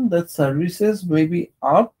anticipation that services may be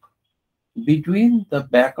up between the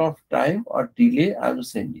back of time or delay I'm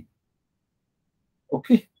sending.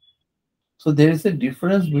 Okay. So there is a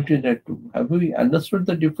difference between the two. Have we understood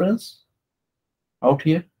the difference out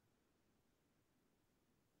here?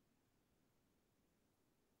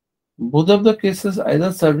 Both of the cases,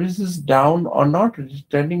 either service is down or not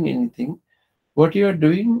returning anything. What you are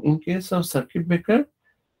doing in case of circuit breaker,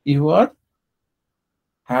 you are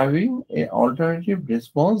having an alternative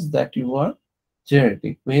response that you are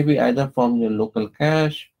generating, maybe either from your local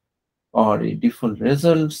cache or a default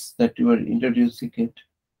results that you are introducing it,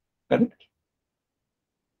 correct?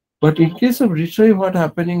 But in case of retry, what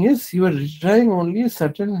happening is you are retrying only a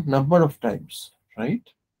certain number of times, right?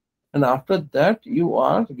 And after that, you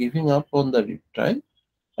are giving up on the retry.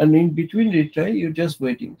 And in between retry, you're just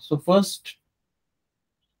waiting. So first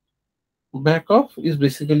back off is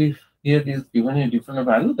basically here is given a different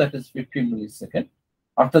value, that is 15 milliseconds.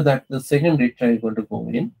 After that, the second retry is going to go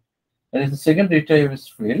in. And if the second retry is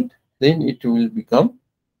failed, then it will become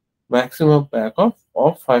maximum back off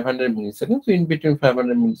of 500 milliseconds. So in between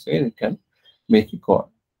 500 milliseconds, you can make a call.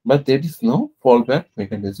 But there is no fallback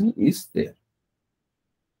mechanism is there.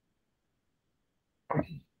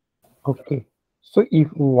 Okay. So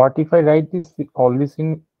what if I write this always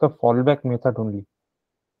in the fallback method only?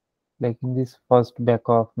 Like in this first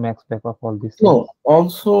backoff, max backoff, all these things. No,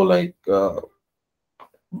 also like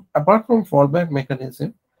apart from fallback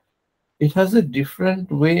mechanism, it has a different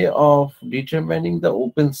way of determining the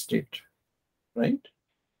open state, right?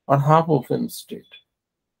 Or half open state.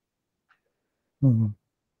 Mhm.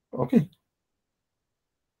 Okay.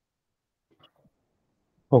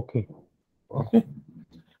 Okay. Okay.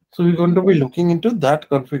 So we're going to be looking into that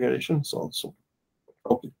configurations also.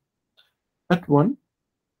 Okay. That one.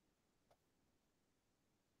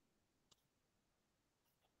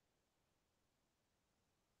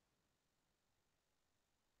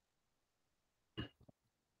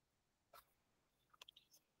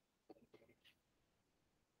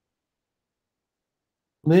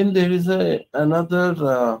 Then there is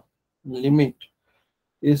another limit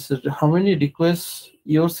is how many requests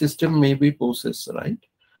your system may be processed, right?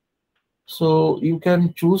 So you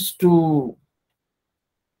can choose to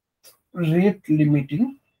rate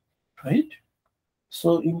limiting, right?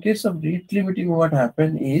 So in case of rate limiting, what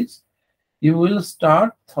happen is you will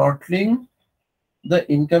start throttling the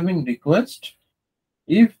incoming request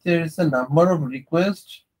if there is a number of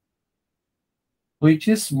requests which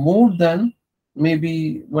is more than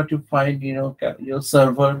maybe what you find, your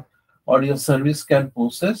server or your service can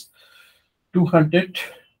process 200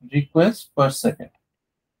 requests per second.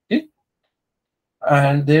 Okay,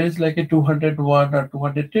 and there is like a 201 or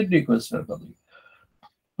 210 requests are coming.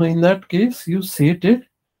 So in that case, you set a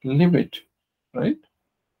limit, right?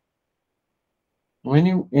 When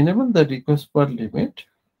you enable the request per limit,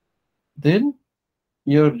 then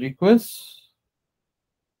your request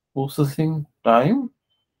processing time,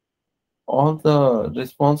 all the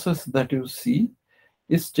responses that you see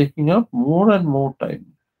is taking up more and more time,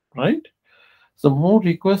 right? So more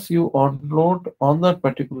requests you onload on that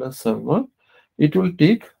particular server, it will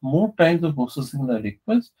take more time to processing the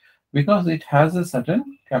request because it has a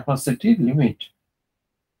certain capacity limit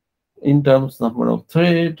in terms number of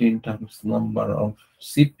thread, in terms number of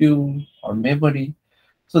CPU or memory.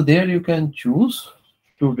 So there you can choose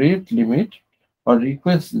to rate limit or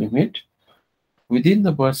request limit within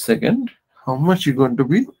the per second how much you're going to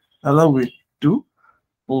be allow it to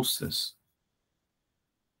process.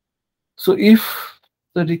 So if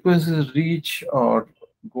the request is reach or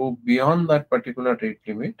go beyond that particular rate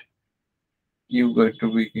limit, you're going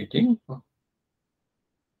to be getting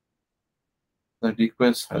the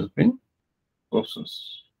request has been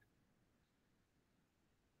processed.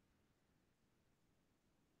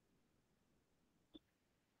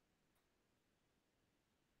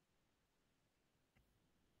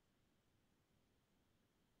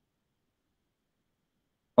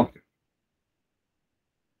 Okay.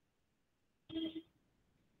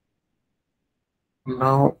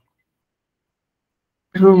 Now,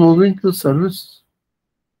 if we're moving to service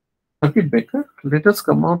circuit breaker, let us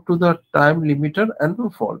come out to the time limiter and the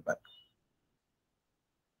fallback.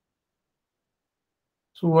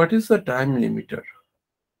 So what is the time limiter?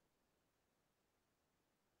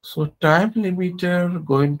 So time limiter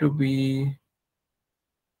going to be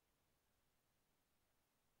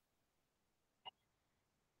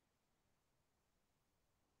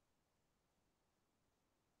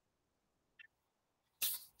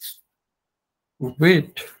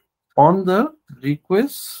wait on the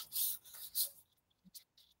request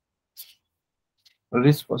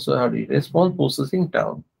response processing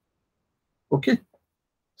time. Okay.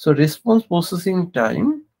 So response processing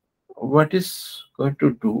time, what is going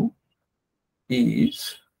to do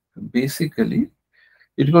is basically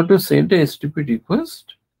it's going to send a HTTP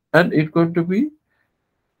request and it's going to be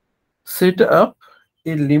set up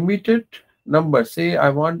a limited number. Say I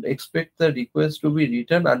want expect the request to be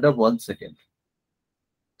written under 1 second.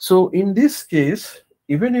 So in this case,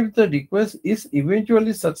 even if the request is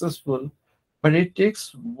eventually successful, but it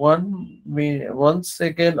takes 1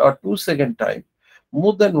 second or 2 second time,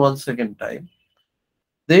 more than 1 second time,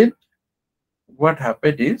 then what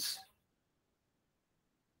happened is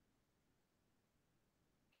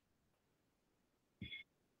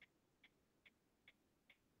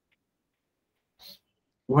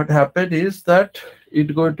that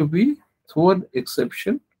it's going to be through an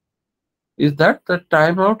exception is that the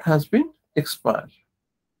timeout has been expired.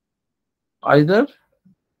 Either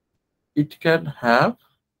it can have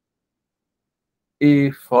a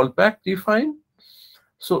fallback defined.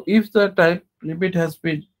 So if the time limit has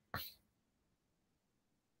been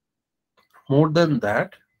more than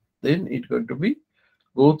that, then it's going to be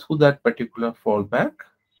go through that particular fallback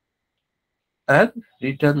and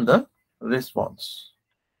return the response.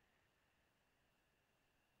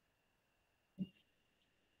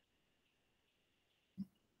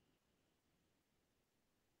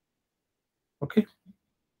 Okay.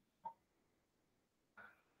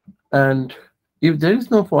 And if there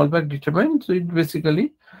is no fallback determined, so it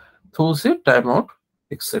basically throws a timeout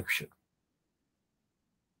exception.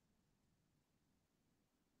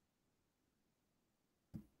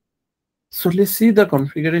 So let's see the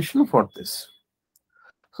configuration for this.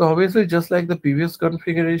 So obviously, just like the previous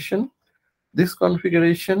configuration, this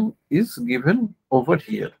configuration is given over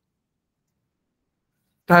here.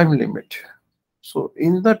 Time limit. So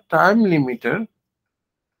in the time limiter,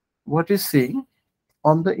 what is saying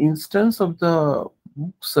on the instance of the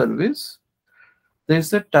book service, there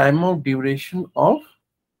is a timeout duration of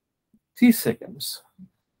 3 seconds.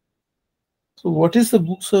 So what is the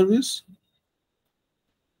book service?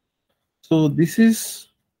 So this is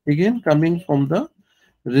again coming from the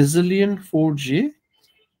Resilient 4J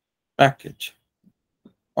package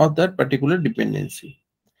of that particular dependency,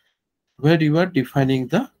 where you are defining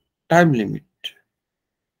the time limit.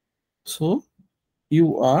 So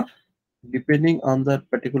you are depending on that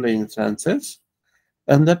particular instances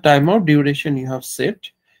and the timeout duration you have set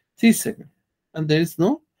 3 seconds, and there is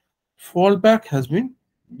no fallback has been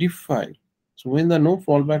defined. So when the no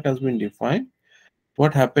fallback has been defined,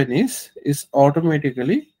 what happen is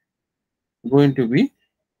automatically going to be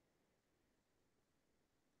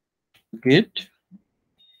get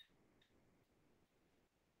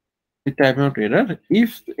the timeout error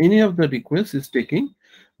if any of the requests is taking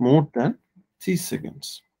more than 3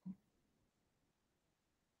 seconds.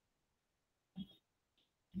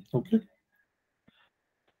 Okay.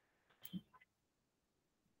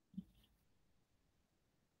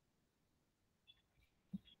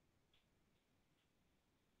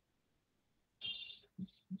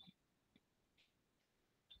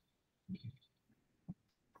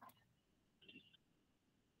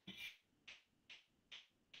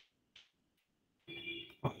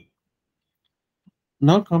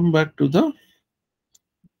 Now come back to the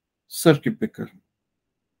circuit breaker.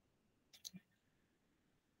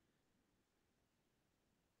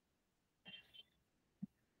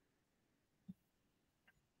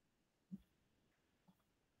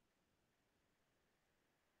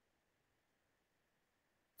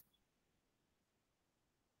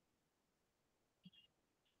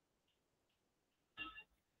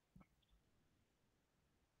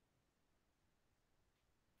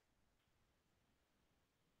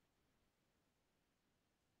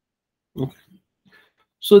 Okay.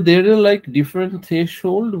 So there are like different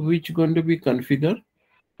threshold which going to be configured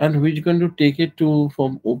and which going to take it to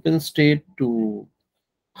from open state to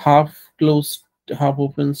half closed, half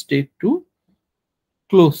open state to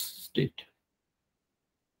closed state.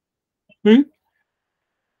 Hmm?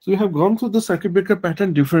 So we have gone through the circuit breaker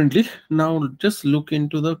pattern differently. Now just look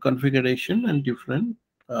into the configuration and different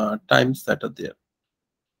times that are there.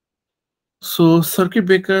 So circuit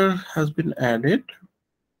breaker has been added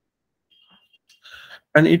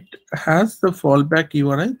and it has the fallback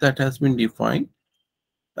URI that has been defined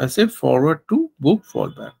as a forward to book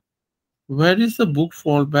fallback. Where is the book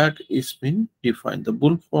fallback is been defined? The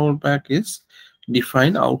book fallback is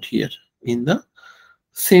defined out here in the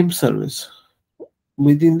same service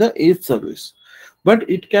within the eighth service. But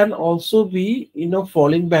it can also be,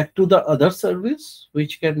 falling back to the other service,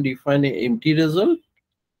 which can define an empty result.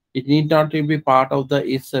 It need not to be part of the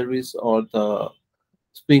eighth service or the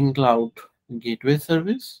Spring Cloud gateway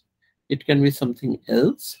service. It can be something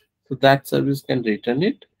else. So that service can return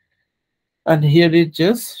it. And here it's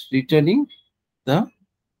just returning the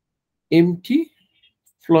empty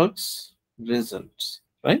flux results,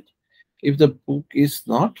 right? If the book is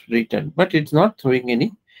not written, but it's not throwing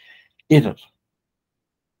any error.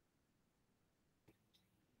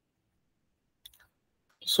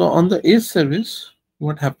 So on the A service,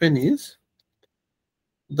 what happened is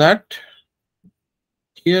that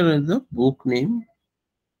here is the book name,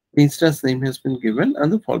 instance name has been given,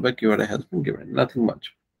 and the fallback URI has been given, nothing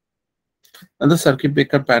much. And the circuit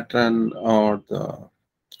breaker pattern or the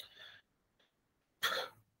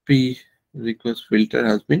pre-request filter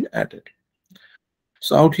has been added.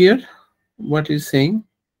 So out here, what is saying?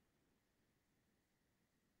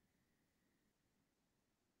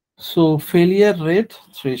 So failure rate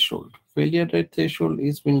threshold. Failure rate threshold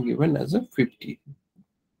is been given as a 50.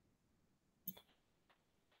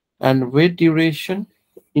 And wait duration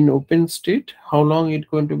in open state, how long it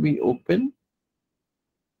going to be open?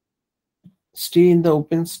 Stay in the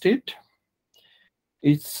open state.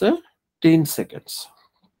 It's 10 seconds.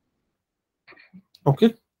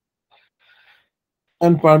 Okay.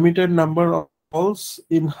 And permitted number of calls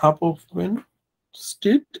in half open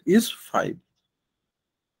state is 5.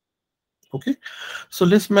 Okay. So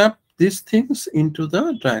let's map these things into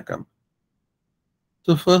the diagram.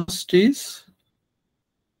 So first is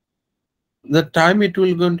the time it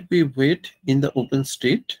will going to be wait in the open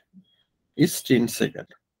state is 10 seconds.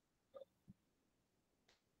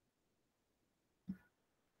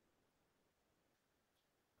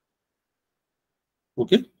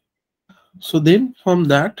 Okay. So then from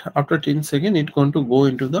that, after 10 seconds, it's going to go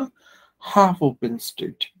into the half open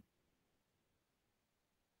state.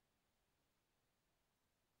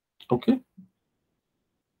 Okay.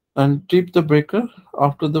 And tip the breaker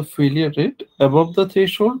after the failure rate above the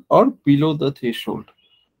threshold or below the threshold.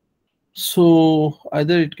 So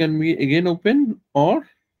either it can be again open or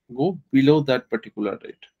go below that particular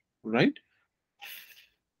rate, right?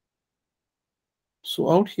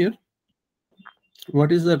 So out here,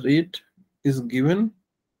 what is the rate is given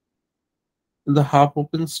in the half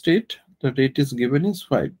open state? The rate is given is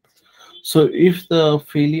 5. So if the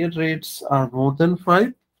failure rates are more than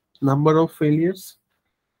 5, number of failures,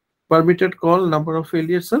 permitted call number of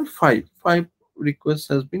failures are 5. 5 requests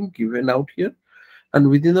has been given out here. And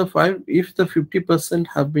within the 5, if the 50%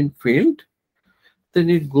 have been failed, then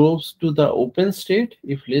it goes to the open state.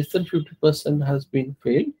 If less than 50% has been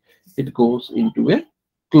failed, it goes into a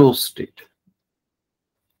closed state.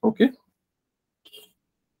 Okay,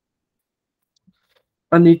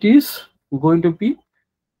 and it is going to be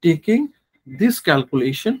taking this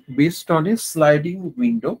calculation based on a sliding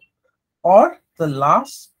window or the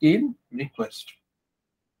last 10 requests.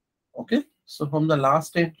 Okay, so from the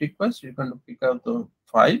last 10 requests, you're going to pick out the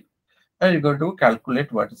 5 and you're going to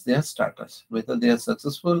calculate what is their status, whether they are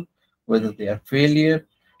successful, whether they are failure.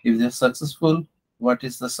 If they are successful, what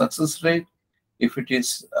is the success rate? If it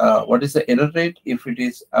is, what is the error rate? If it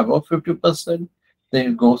is above 50%,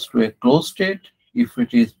 then it goes to a closed state. If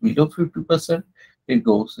it is below 50%, it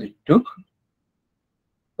goes into,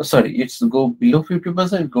 it's go below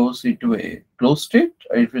 50%, it goes into a closed state.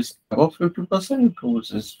 If it's above 50%, it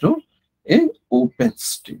goes into a open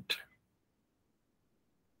state.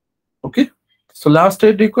 Okay, so last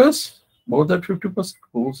state request more than 50%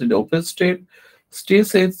 goes in the open state.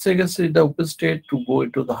 Stays 8 seconds in the open state to go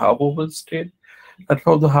into the half open state, and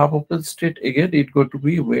from the half open state again it's going to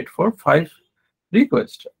be wait for 5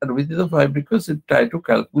 requests, and within the 5 requests it try to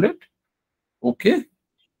calculate. Okay,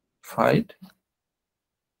 fine,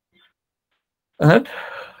 and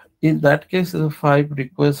in that case the 5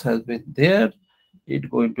 requests has been there. It's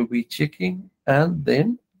going to be checking, and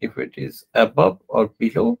then if it is above or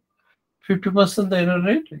below 50% the error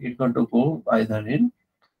rate, it's going to go either in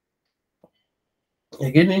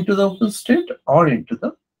again into the open state or into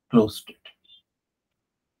the closed state.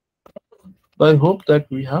 I hope that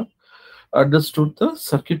we have understood the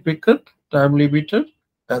circuit breaker, time limiter,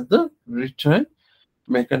 and the retry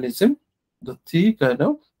mechanism, the 3 kind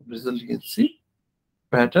of resiliency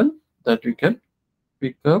pattern that we can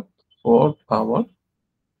pick up for our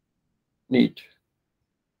need.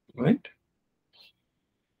 Right?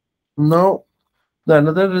 Now, the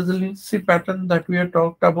another resiliency pattern that we have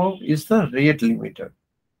talked about is the rate limiter.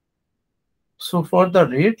 So for the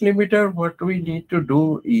rate limiter, what we need to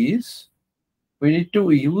do is we need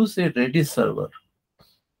to use a Redis server.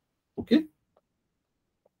 Okay.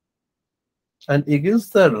 And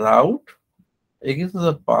against the route, against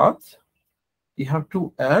the path, you have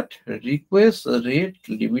to add request rate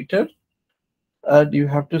limiter, and you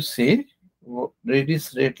have to say what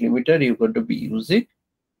Redis rate limiter you're going to be using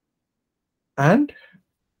and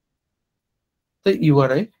the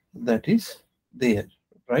URI that is there,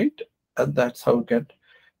 right? And that's how we can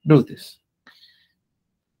do this.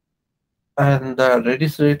 And the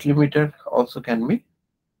Redis rate limiter also can be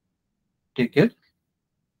taken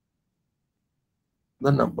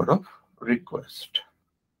the number of requests.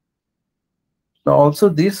 Now also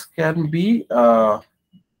this can be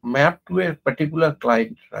mapped to a particular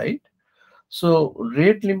client, right? So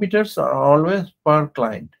rate limiters are always per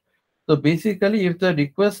client. So basically if the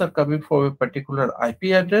requests are coming from a particular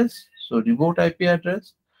IP address, so remote IP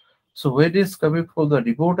address, so when it is coming from the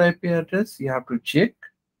remote IP address, you have to check,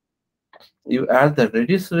 you add the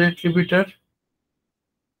Redis rate limiter,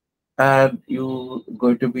 and you're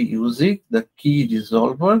going to be using the key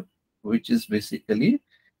resolver, which is basically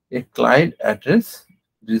a client address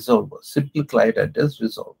resolver, simple client address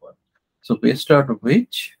resolver. So based on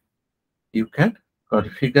which you can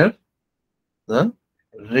configure the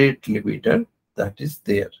rate limiter that is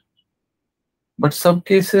there. But some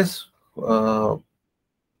cases,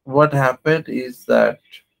 what happened is that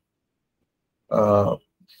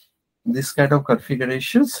this kind of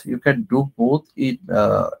configurations you can do both in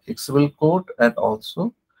XML code, and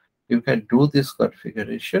also you can do this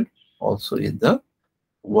configuration also in the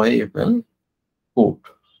YML code,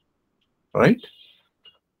 right?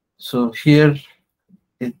 So here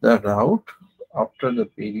in the route, after the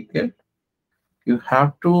predicate, you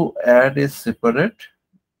have to add a separate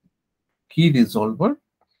key resolver,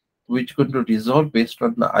 which is going to resolve based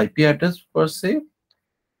on the IP address per se.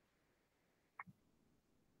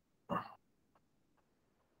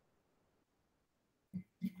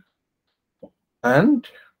 And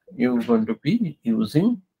you're going to be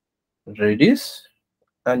using Redis,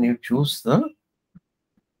 and you choose the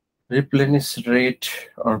replenish rate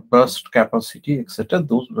or burst capacity, etc.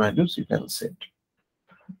 Those values you can set.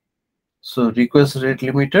 So request rate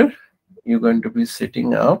limiter, you're going to be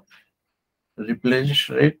setting up replenish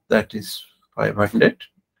rate, that is 500,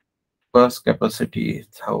 burst capacity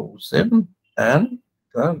 1000, and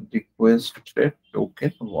the request rate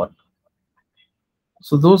token 1.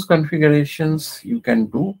 So those configurations you can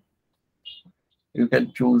do. You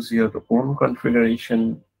can choose your own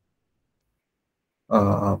configuration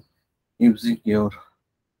using your.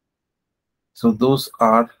 So those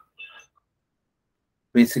are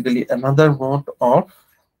basically another mode of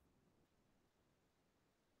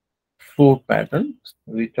 4 patterns,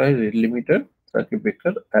 which are rate limiter, circuit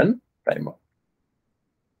breaker, and timer.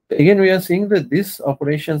 Again, we are seeing that these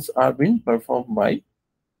operations are being performed by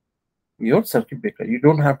your circuit breaker. You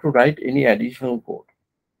don't have to write any additional code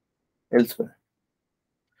elsewhere.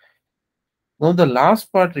 Now the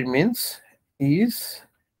last part remains is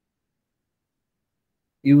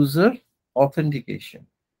user authentication.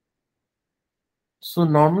 So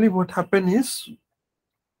normally what happens is,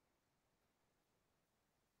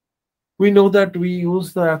 we know that we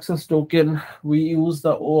use the access token, we use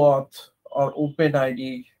the OAuth or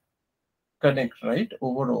OpenID connect, right,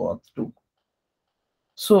 over OAuth 2.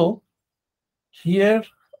 So here,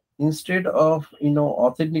 instead of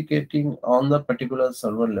authenticating on the particular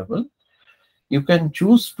server level, you can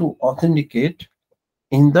choose to authenticate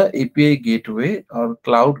in the API gateway or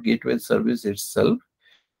cloud gateway service itself.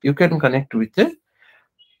 You can connect with a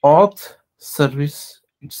auth service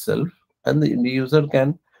itself, and the user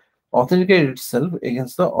can authenticate itself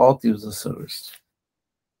against the auth user service.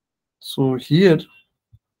 So here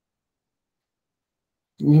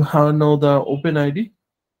you have now the OpenID,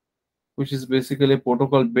 which is basically a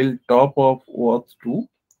protocol built top of OAuth 2.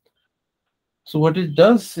 So what it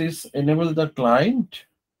does is enable the client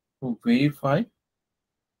to verify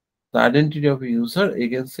the identity of a user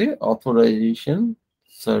against a authorization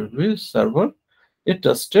service server, a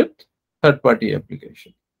trusted third-party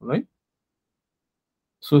application, right?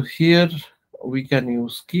 So here we can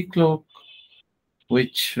use Keycloak,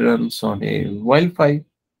 which runs on a Wi-Fi,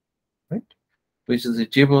 right? Which is a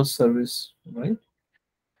JBoss service, right?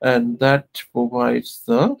 And that provides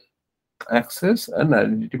the access and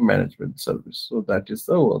identity management service. So that is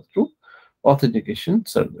the OAuth2 authentication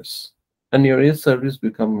service. And your A service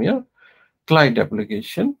become your client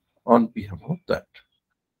application on behalf of that.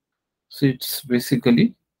 So it's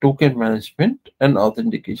basically token management and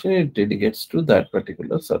authentication. It delegates to that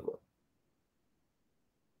particular server.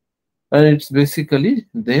 And it's basically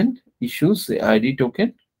then issues the ID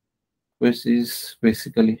token, which is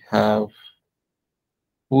basically have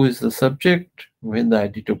who is the subject, when the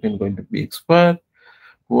ID token going to be expired,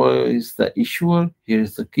 who is the issuer. Here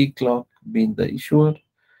is the key clock being the issuer.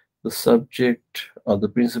 The subject or the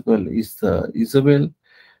principal is the Isabel,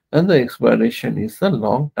 and the expiration is the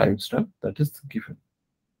long timestamp that is given.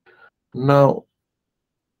 Now,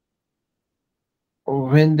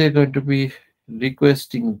 when they're going to be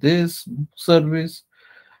requesting this service,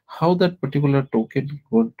 how that particular token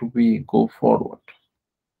going to be go forward.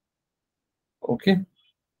 Okay.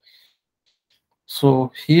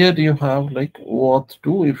 So here you have like OAuth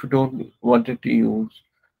 2 if you don't wanted to use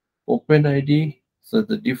OpenID. So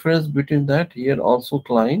the difference between that, here also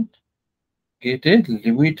client get a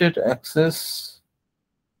limited access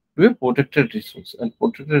to a protected resource, and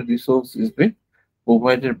protected resource is being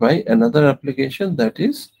provided by another application, that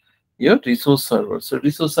is your resource server. So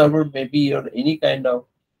resource server may be your any kind of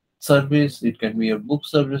service. It can be your book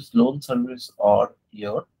service, loan service, or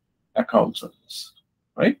your account service,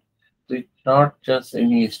 right? So it's not just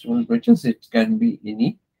any HTML pages, it can be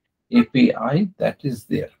any API that is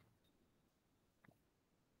there.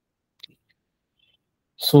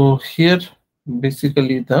 So here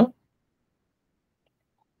basically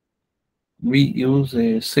we use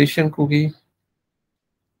a session cookie,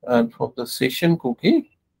 and for the session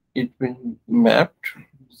cookie it been mapped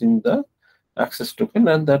using the access token,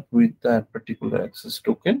 and that with that particular access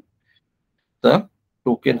token the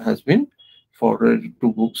token has been forwarded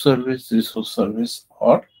to book service, resource service,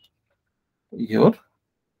 or your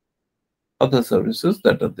other services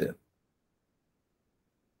that are there.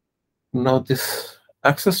 Now this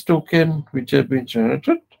access token which have been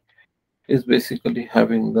generated is basically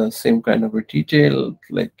having the same kind of a detail,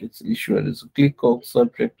 like its issuer is a click of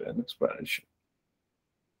subject and expiration.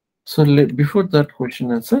 So before that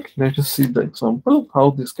question answer, let us see the example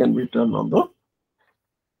how this can be done on the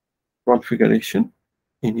configuration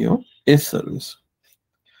in your S service.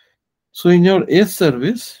 So in your S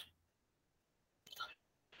service,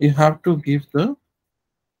 you have to give the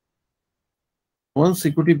one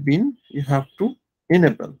security bin you have to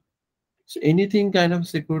enable. So anything kind of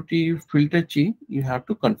security filter chain you have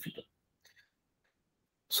to configure.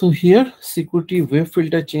 So here security web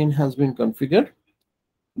filter chain has been configured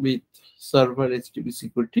with server HTTP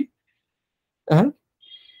security, and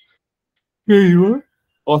here you are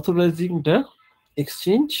authorizing the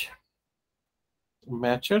exchange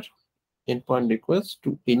matcher endpoint request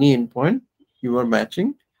to any endpoint you are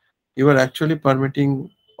matching. You are actually permitting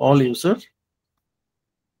all users,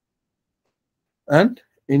 and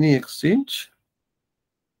any exchange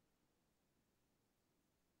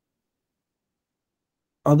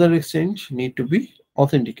other exchange need to be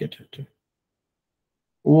authenticated.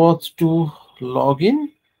 What to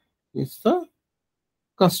login is the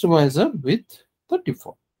customizer with the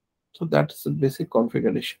default. So that's the basic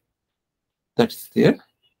configuration that's there.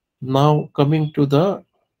 Now coming to the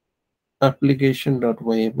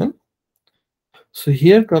application.yml. So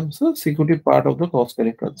here comes the security part of the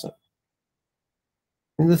cross-cutting concern.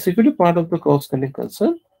 In the security part of the cross-cutting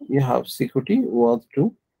concern, you have security was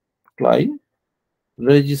to client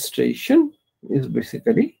registration is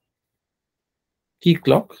basically key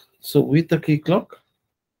clock. So with the key clock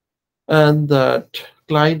and that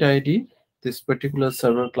client ID, this particular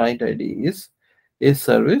server client ID is a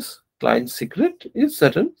service. Client secret is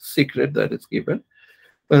certain secret that is given.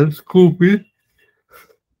 And scope is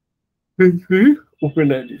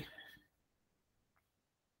open ID.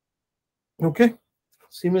 Okay.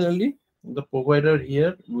 Similarly, the provider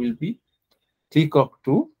here will be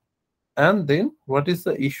keycock2, and then what is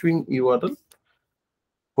the issuing URL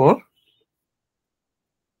for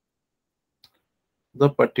the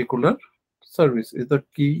particular service is the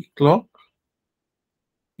key clock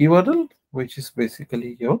URL, which is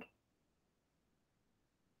basically your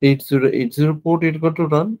 8080 port it got to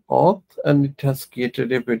run auth, and it has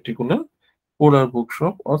created a particular polar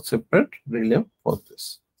bookshop or separate relay for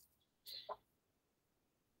this.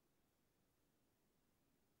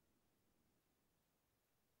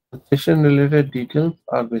 Session related details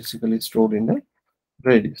are basically stored in a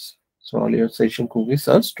Redis. So all your session cookies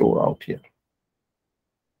are stored out here.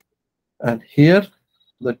 And here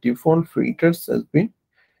the default filters has been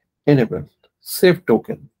enabled. Save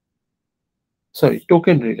token. Sorry,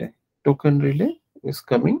 token relay. Token relay is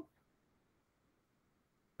coming.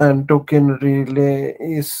 And token relay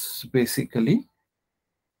is basically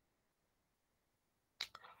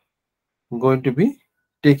going to be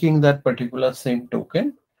taking that particular same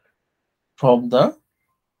token from the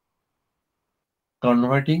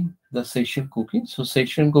converting the session cookie. So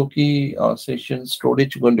session cookie or session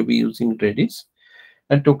storage going to be using Redis,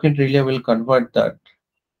 and token relay will convert that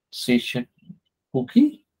session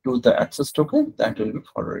cookie to the access token that will be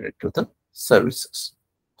forwarded to the services.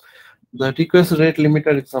 The request rate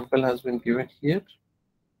limiter example has been given here.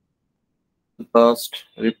 The cost,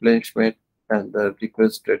 replenishment, and the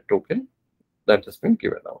request rate token that has been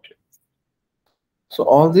given out here. So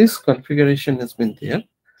all this configuration has been there.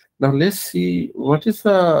 Now let's see what is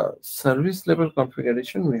the service level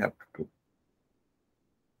configuration we have to do.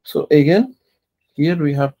 So again, here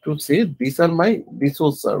we have to say these are my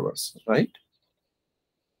resource servers, right?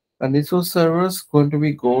 And resource servers going to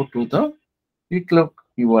be go to the keyclock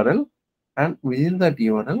URL, and within that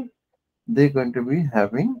URL, they're going to be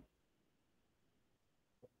having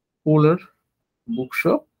polar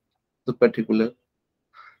bookshop, the particular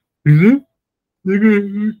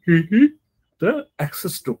the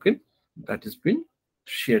access token that has been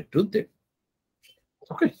shared to them.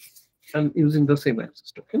 Okay, and using the same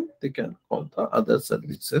access token, they can call the other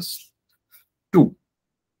services too.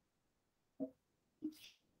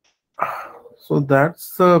 So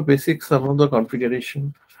that's the basic some of the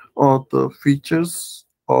configuration of the features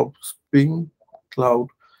of Spring Cloud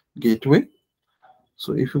Gateway.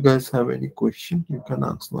 So if you guys have any question, you can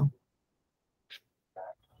ask them.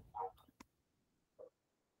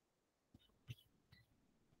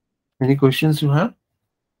 Any questions you have?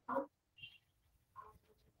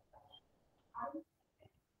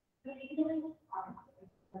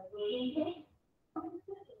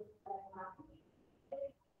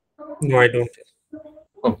 No, I don't.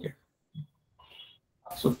 Okay.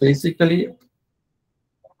 So basically,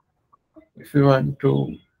 if you want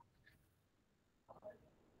to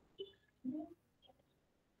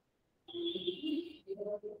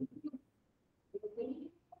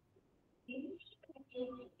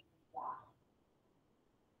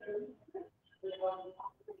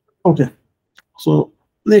okay, so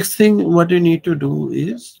next thing what you need to do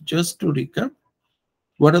is just to recap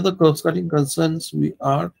what are the cross-cutting concerns we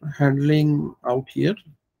are handling out here.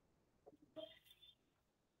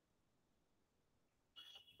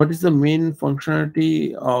 What is the main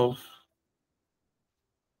functionality of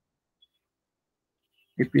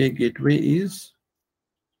API gateway is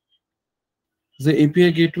the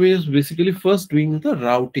API gateway is basically first doing the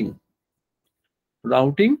routing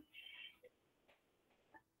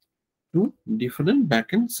to different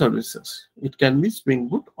backend services. It can be Spring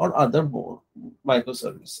Boot or other more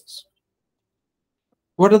microservices.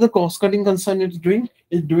 What are the cost-cutting concern it's doing?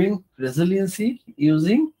 It's doing resiliency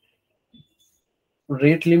using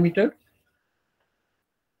rate limiter,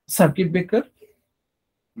 circuit breaker,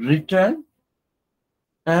 return,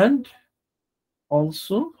 and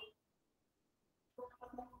also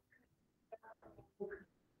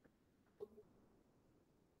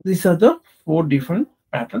these are the 4 different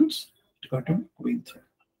patterns got to be going through.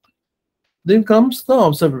 Then comes the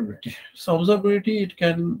observability. So observability, it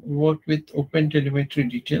can work with open telemetry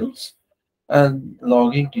details And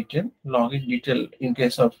logging detail. Logging detail in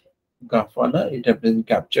case of Grafana, it has been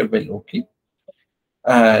captured by Loki.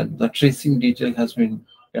 And the tracing detail has been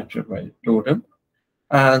captured by Totem.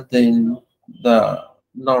 And then the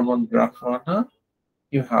normal Grafana,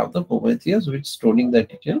 you have the Prometheus, which is storing the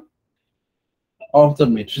detail of the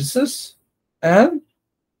matrices, and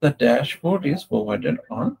the dashboard is provided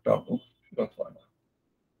on top of Grafana.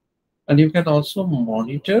 And you can also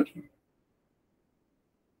monitor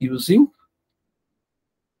using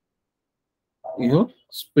your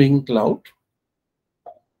Spring Cloud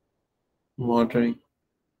monitoring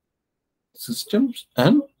systems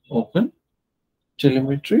and open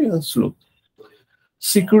telemetry and Sleuth.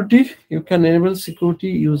 Security, you can enable security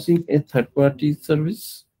using a third-party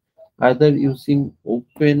service, either using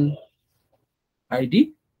Open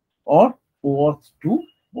ID or OAuth2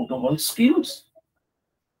 protocol schemes,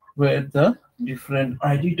 where the different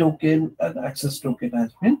ID token and access token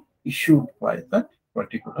has been issued by that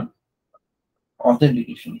particular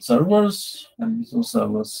authentication servers, and these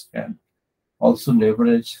servers can also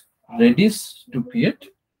leverage Redis to create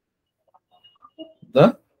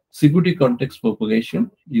the security context propagation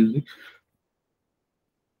using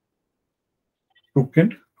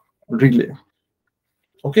token relay.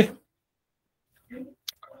 Okay.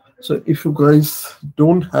 So if you guys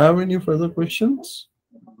don't have any further questions,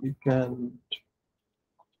 we can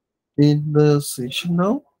end the session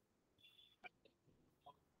now.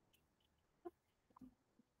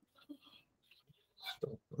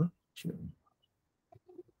 Stop the sharing.